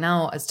dating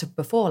now as to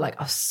before, like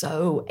I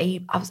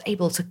was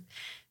able to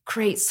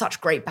create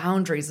such great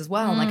boundaries as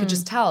well. And I could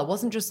just tell it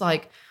wasn't just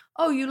like,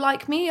 oh, you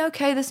like me?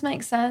 Okay, this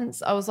makes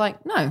sense. I was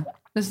like, no,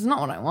 this is not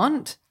what I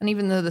want. And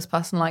even though this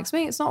person likes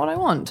me, it's not what I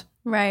want.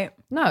 Right.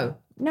 No,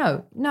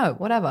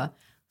 whatever.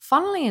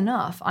 Funnily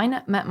enough, I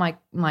met my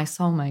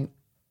soulmate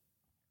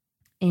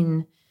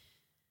in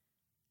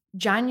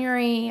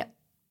January,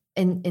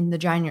 in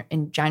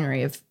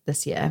January of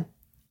this year.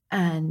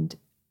 And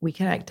we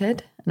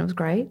connected and it was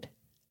great.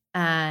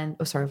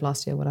 of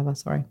last year, whatever,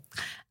 sorry.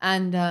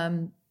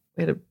 And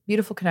we had a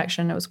beautiful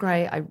connection. It was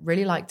great. I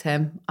really liked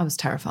him. I was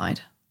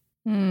terrified.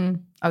 I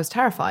was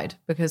terrified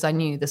because I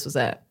knew this was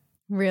it.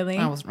 Really?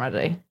 I wasn't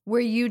ready. Were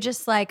you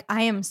just like,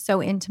 I am so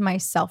into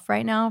myself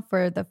right now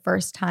for the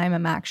first time.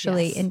 I'm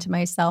actually into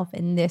myself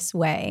in this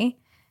way.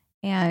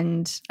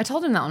 And I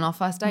told him that on our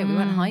first date. We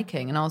went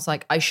hiking and I was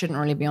like, I shouldn't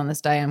really be on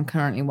this day. I'm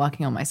currently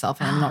working on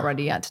myself and I'm not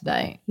ready yet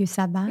today. You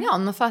said that? Yeah,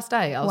 on the first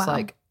day. I was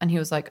like, and he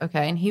was like,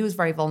 okay. And he was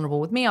very vulnerable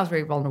with me. I was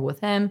very vulnerable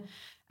with him.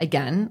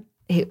 Again,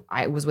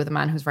 I was with a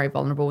man who was very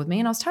vulnerable with me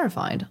and I was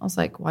terrified. I was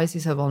like, why is he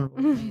so vulnerable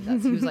with me?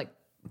 He was like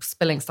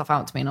spilling stuff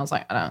out to me and I was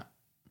like, I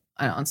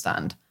don't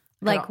understand.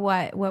 Like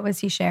what was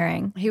he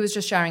sharing? He was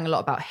just sharing a lot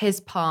about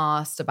his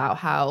past, about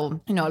how,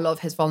 a lot of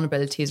his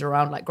vulnerabilities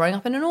around like growing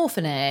up in an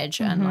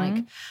orphanage and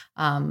like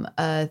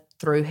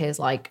through his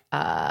like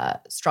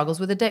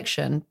struggles with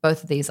addiction.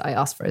 Both of these I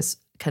asked for his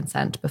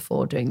consent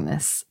before doing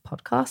this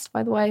podcast,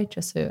 by the way,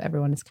 just so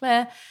everyone is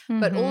clear.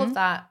 But all of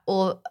that,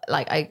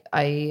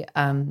 he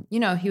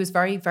was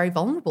very, very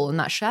vulnerable in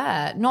that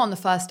share, not on the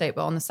first date,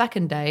 but on the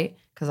second date,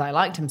 because I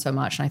liked him so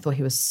much and I thought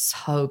he was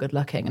so good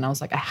looking. And I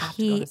was like, I have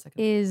to go on a second.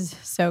 He is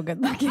so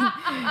good looking.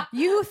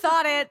 You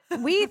thought it.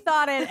 We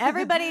thought it.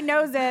 Everybody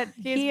knows it.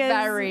 He is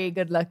very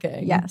good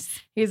looking. Yes.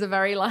 He's a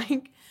very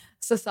like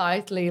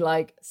societally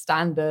like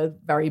standard,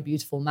 very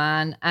beautiful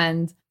man.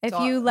 And if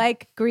you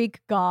like Greek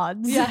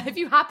gods. Yeah, if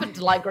you happen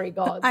to like Greek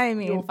gods, I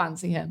mean, you'll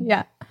fancy him.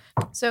 Yeah.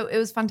 So it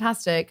was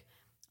fantastic.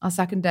 Our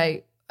second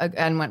date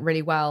again went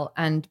really well.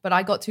 But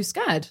I got too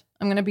scared.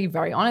 I'm going to be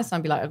very honest.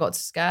 I'd be like, I got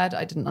too scared.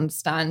 I didn't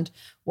understand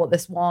what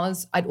this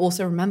was. I'd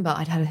also remember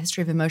I'd had a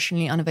history of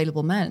emotionally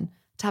unavailable men.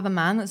 To have a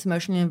man that's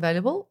emotionally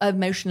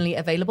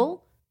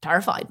available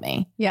terrified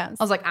me. Yes.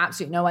 I was like,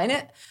 absolutely no way in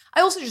it.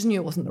 I also just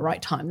knew it wasn't the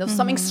right time. There was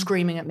something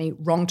screaming at me,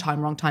 wrong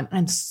time. And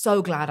I'm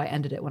so glad I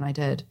ended it when I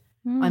did.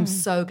 I'm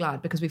so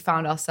glad because we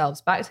found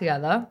ourselves back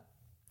together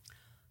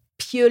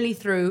purely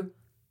through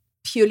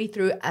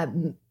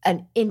an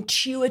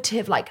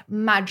intuitive, like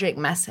magic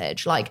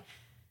message. Like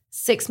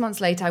 6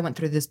 months later, I went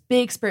through this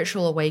big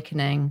spiritual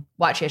awakening.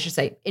 Well, actually, I should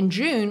say in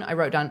June, I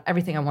wrote down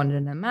everything I wanted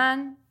in a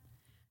man.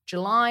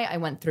 July, I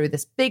went through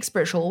this big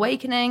spiritual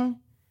awakening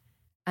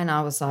and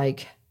I was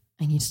like,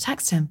 I need to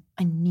text him.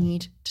 I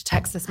need to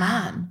text this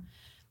man.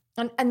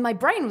 And my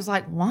brain was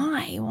like,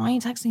 why? Why are you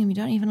texting him? You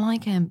don't even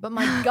like him. But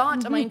my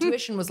gut and my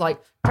intuition was like,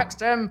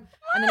 text him.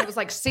 And then it was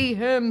like, see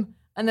him.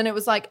 And then it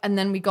was like, and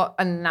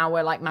now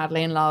we're like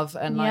madly in love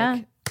and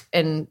like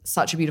in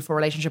such a beautiful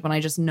relationship. And I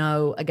just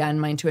know, again,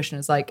 my intuition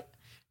is like,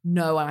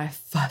 no, and I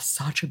have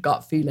such a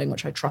gut feeling,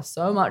 which I trust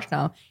so much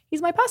now.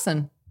 He's my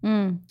person.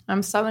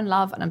 I'm so in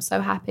love and I'm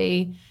so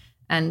happy.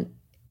 And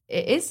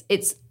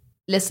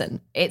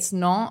listen, it's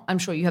not, I'm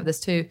sure you have this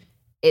too.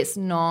 It's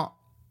not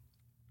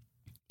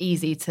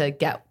easy to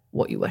get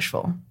what you wish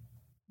for.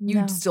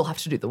 You still have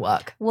to do the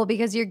work. Well,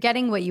 because you're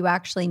getting what you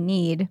actually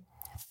need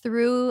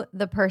through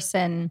the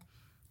person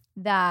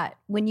that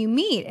when you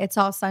meet, it's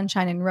all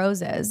sunshine and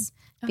roses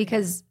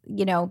because,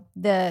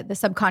 the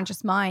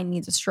subconscious mind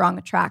needs a strong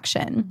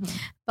attraction.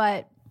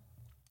 But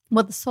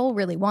what the soul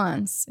really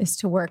wants is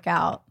to work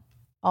out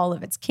all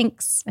of its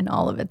kinks and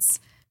all of its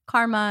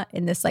karma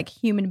in this like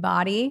human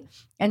body.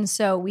 And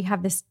so we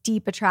have this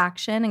deep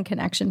attraction and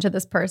connection to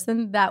this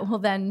person that will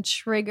then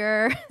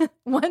trigger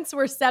once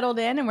we're settled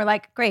in and we're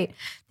like, great,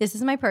 this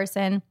is my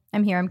person.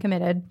 I'm here. I'm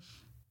committed.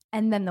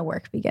 And then the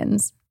work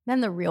begins.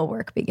 Then the real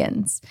work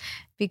begins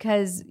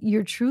because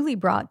you're truly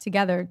brought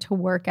together to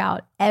work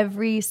out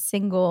every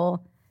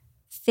single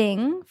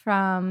thing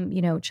from,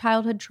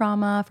 childhood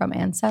trauma, from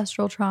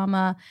ancestral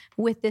trauma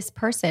with this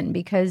person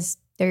because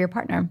they're your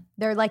partner.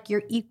 They're like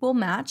your equal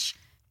match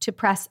to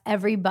press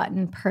every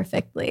button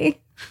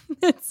perfectly.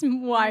 It's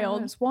wild.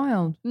 Yeah, it's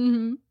wild.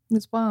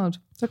 It's wild.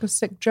 It's like a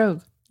sick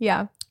joke.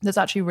 Yeah. That's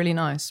actually really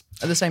nice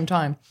at the same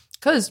time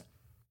because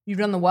you've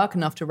done the work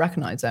enough to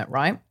recognize it,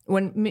 right?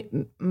 When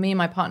me and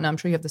my partner, I'm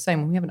sure you have the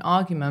same, when we have an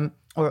argument,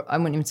 or I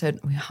wouldn't even say,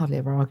 we hardly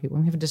ever argue,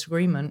 when we have a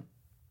disagreement,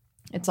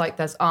 it's like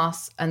there's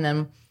us and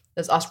then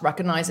there's us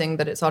recognizing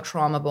that it's our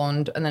trauma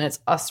bond and then it's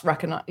us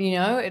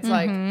it's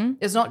like,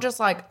 it's not just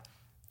like,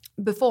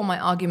 before my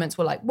arguments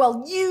were like,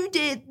 well, you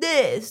did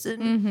this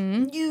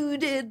and you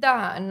did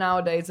that. And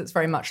nowadays it's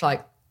very much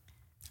like,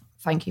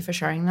 thank you for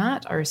sharing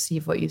that. I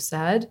receive what you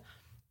said.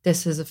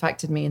 This has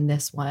affected me in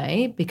this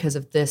way because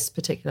of this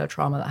particular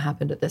trauma that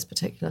happened at this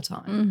particular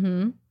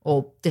time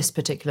or this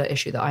particular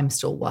issue that I'm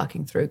still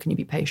working through. Can you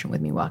be patient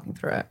with me working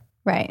through it?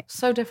 Right.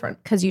 So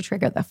different. Because you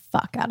triggered the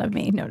fuck out of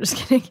me. No, just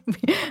kidding.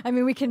 I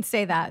mean, we can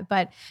say that.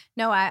 But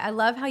no, I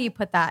love how you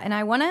put that. And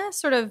I want to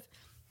sort of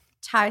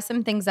tie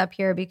some things up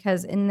here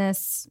because in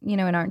this, in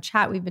our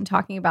chat, we've been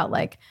talking about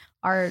like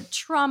our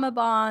trauma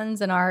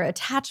bonds and our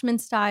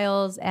attachment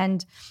styles.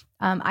 And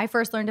I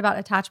first learned about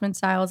attachment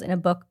styles in a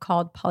book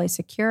called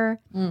Polysecure.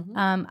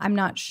 I'm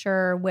not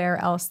sure where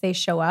else they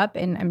show up,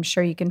 and I'm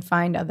sure you can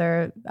find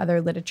other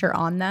literature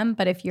on them.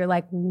 But if you're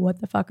like, what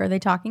the fuck are they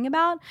talking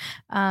about?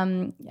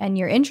 And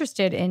you're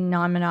interested in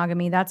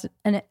non-monogamy, that's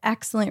an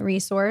excellent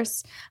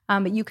resource.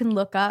 But you can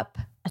look up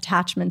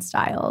attachment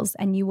styles,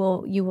 and you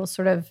will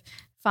sort of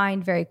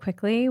find very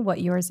quickly what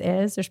yours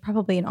is. There's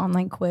probably an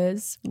online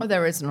quiz. Oh,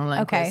 there is an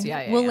online quiz.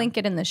 Yeah, we'll link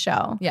it in the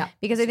show. Yeah.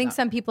 Because I think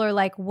some people are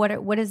like,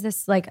 what is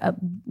this like a,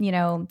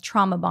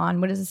 trauma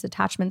bond? What is this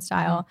attachment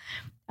style?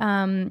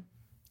 And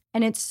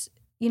it's,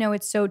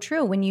 it's so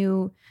true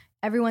when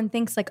everyone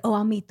thinks like, oh,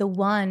 I'll meet the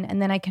one and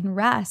then I can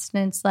rest.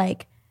 And it's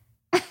like,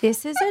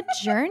 this is a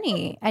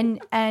journey.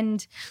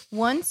 And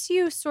once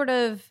you sort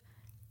of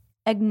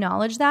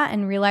acknowledge that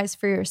and realize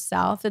for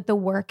yourself that the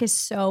work is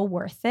so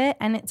worth it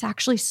and it's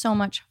actually so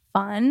much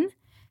fun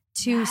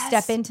to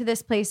step into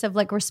this place of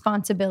like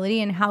responsibility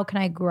and how can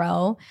I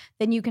grow,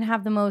 then you can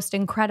have the most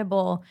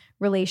incredible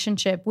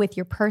relationship with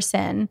your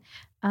person.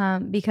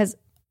 Because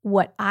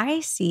what I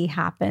see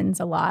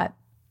happens a lot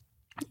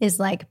is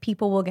like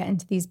people will get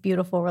into these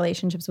beautiful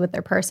relationships with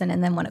their person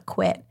and then want to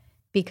quit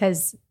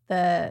because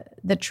the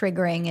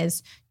triggering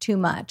is too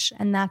much.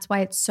 And that's why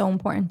it's so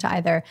important to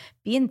either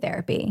be in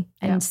therapy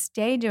and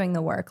stay doing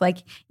the work. Like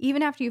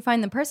even after you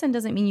find the person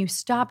doesn't mean you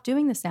stop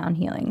doing the sound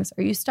healings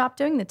or you stop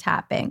doing the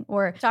tapping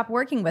or stop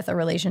working with a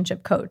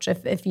relationship coach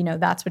if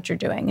that's what you're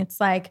doing. It's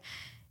like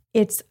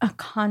it's a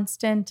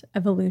constant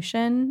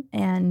evolution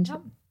and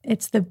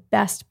it's the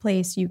best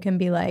place you can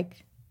be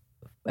like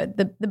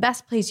the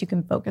best place you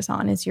can focus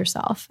on is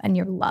yourself and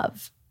your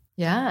love.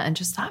 Yeah, and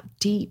just that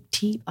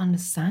deep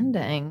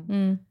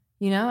understanding,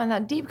 and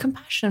that deep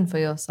compassion for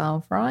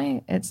yourself,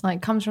 right? It's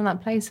like comes from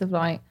that place of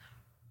like,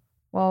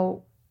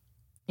 well,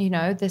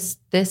 this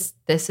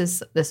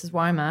is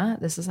where I'm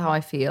at. This is how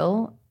I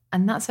feel,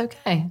 and that's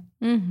okay.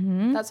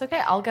 Mm-hmm. That's okay.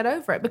 I'll get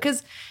over it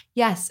because,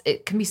 yes,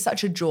 it can be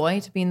such a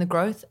joy to be in the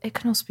growth. It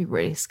can also be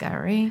really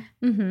scary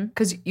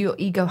because your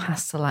ego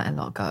has to let a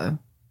lot go.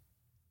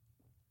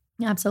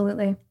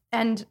 Absolutely,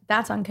 and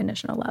that's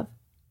unconditional love.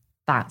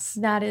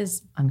 That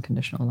is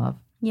unconditional love.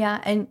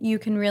 Yeah. And you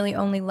can really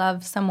only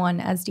love someone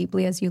as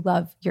deeply as you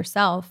love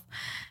yourself.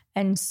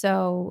 And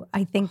so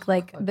I think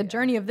the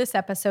journey of this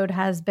episode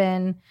has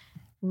been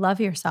love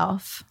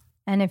yourself.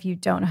 And if you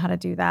don't know how to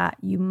do that,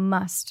 you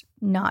must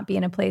not be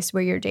in a place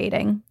where you're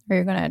dating or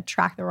you're going to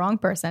attract the wrong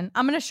person.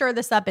 I'm going to shore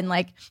this up in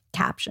like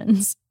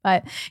captions,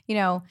 but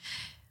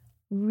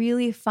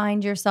really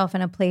find yourself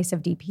in a place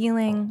of deep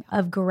healing,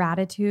 of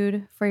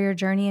gratitude for your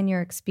journey and your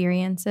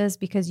experiences,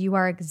 because you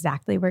are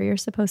exactly where you're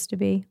supposed to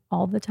be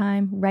all the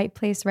time, right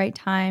place, right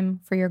time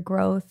for your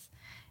growth.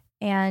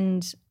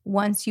 And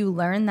once you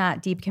learn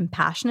that deep,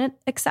 compassionate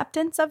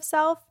acceptance of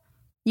self,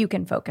 you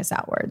can focus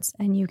outwards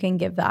and you can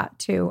give that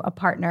to a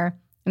partner.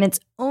 And it's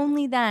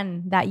only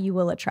then that you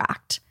will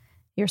attract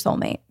your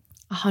soulmate.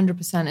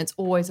 100%. It's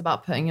always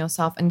about putting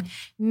yourself and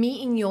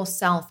meeting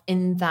yourself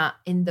in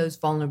those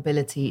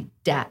vulnerability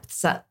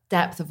depths, that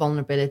depth of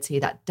vulnerability,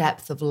 that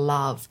depth of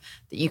love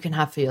that you can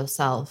have for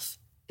yourself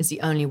is the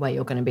only way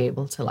you're going to be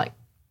able to like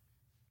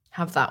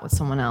have that with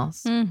someone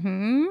else.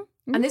 Mm-hmm.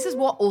 And this is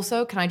what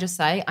also, can I just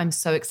say, I'm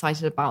so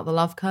excited about the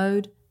Love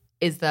Code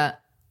is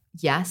that,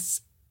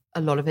 yes,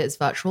 a lot of it is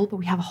virtual, but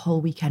we have a whole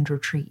weekend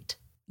retreat.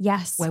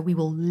 Yes. Where we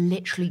will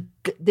literally,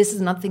 this is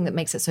another thing that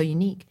makes it so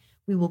unique.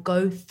 We will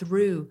go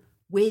through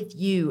with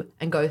you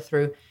and go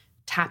through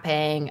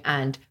tapping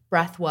and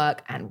breath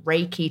work and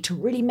Reiki to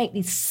really make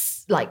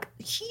these like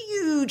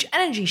huge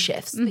energy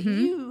shifts that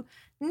you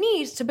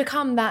need to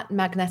become that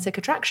magnetic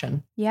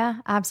attraction.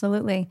 Yeah,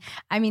 absolutely.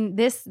 I mean,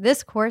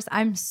 this course,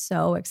 I'm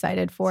so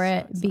excited for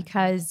it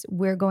because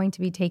we're going to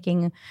be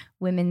taking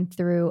women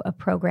through a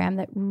program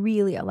that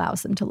really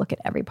allows them to look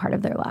at every part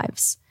of their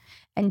lives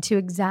and to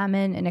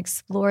examine and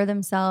explore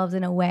themselves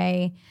in a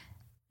way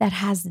that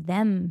has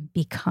them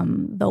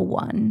become the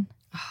one.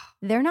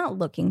 They're not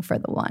looking for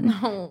the one.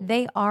 No.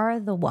 They are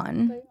the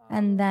one.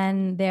 And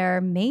then their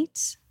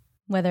mate,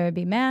 whether it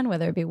be man,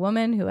 whether it be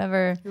woman,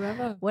 whoever,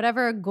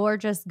 whatever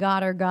gorgeous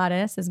god or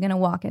goddess is going to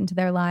walk into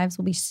their lives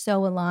will be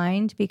so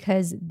aligned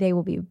because they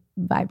will be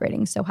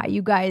vibrating so high.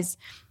 You guys,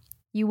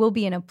 you will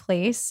be in a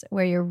place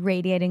where you're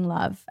radiating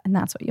love and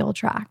that's what you'll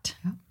attract.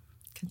 Yeah.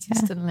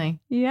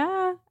 Consistently.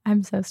 Yeah.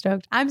 I'm so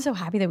stoked. I'm so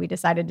happy that we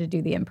decided to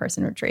do the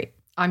in-person retreat.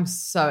 I'm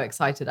so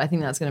excited. I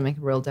think that's going to make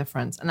a real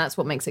difference. And that's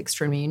what makes it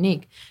extremely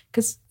unique.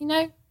 Because,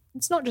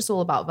 it's not just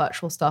all about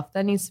virtual stuff.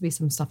 There needs to be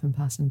some stuff in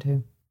person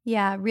too.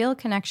 Yeah. Real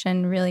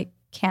connection really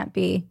can't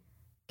be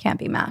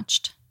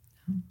matched.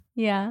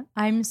 Yeah.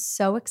 I'm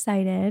so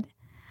excited.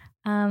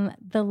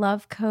 The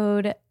Love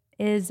Code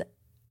is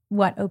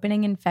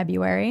opening in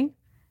February?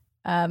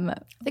 I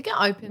think it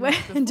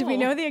opened. Do we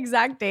know the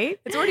exact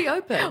date? It's already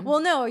open. Well,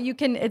 no,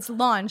 it's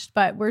launched,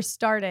 but we're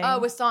starting. Oh,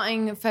 we're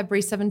starting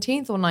February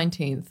 17th or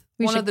 19th.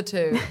 One of the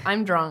two.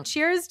 I'm drunk.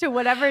 Cheers to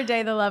whatever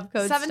day the Love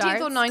Code 17th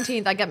starts. or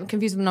 19th. I get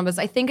confused with the numbers.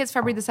 I think it's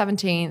February the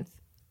 17th.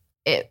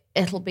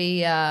 It'll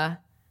be,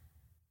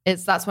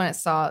 that's when it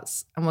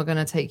starts. And we're going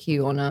to take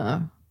you on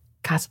a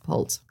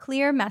catapult.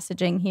 Clear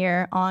messaging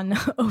here on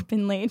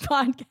Open Late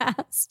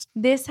Podcast.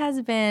 This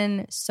has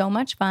been so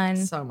much fun.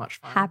 So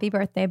much fun. Happy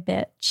birthday,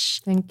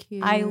 bitch. Thank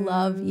you. I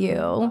love you.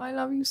 I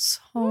love you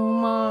so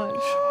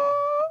much.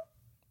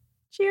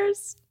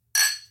 Cheers.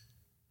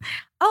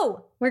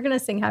 Oh, we're going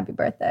to sing happy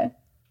birthday.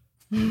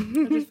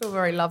 I just feel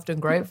very loved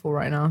and grateful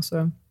right now.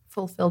 So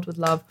fulfilled with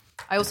love.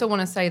 I also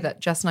want to say that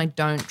Jess and I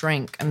don't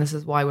drink, and this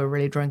is why we're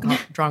really drunk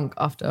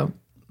after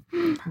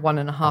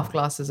 1.5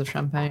 glasses of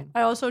champagne.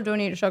 I also don't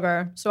eat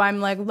sugar, so I'm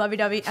like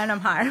lovey-dovey and I'm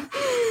high.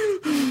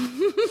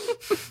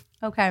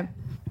 Okay.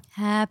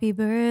 Happy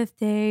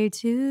birthday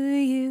to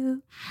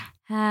you.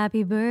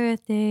 Happy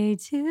birthday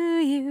to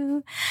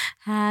you.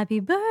 Happy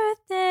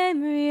birthday,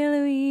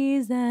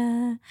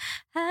 Marialuisa.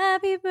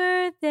 Happy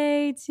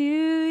birthday to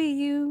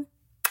you.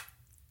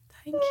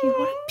 Thank you.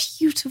 What a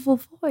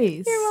beautiful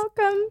voice. You're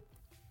welcome.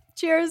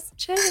 Cheers.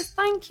 Cheers.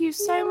 Thank you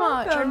so You're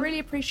much. welcome. I really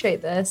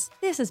appreciate this.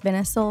 This has been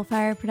a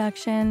Soulfire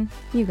production.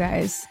 You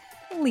guys,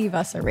 leave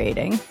us a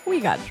rating.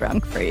 We got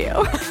drunk for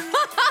you.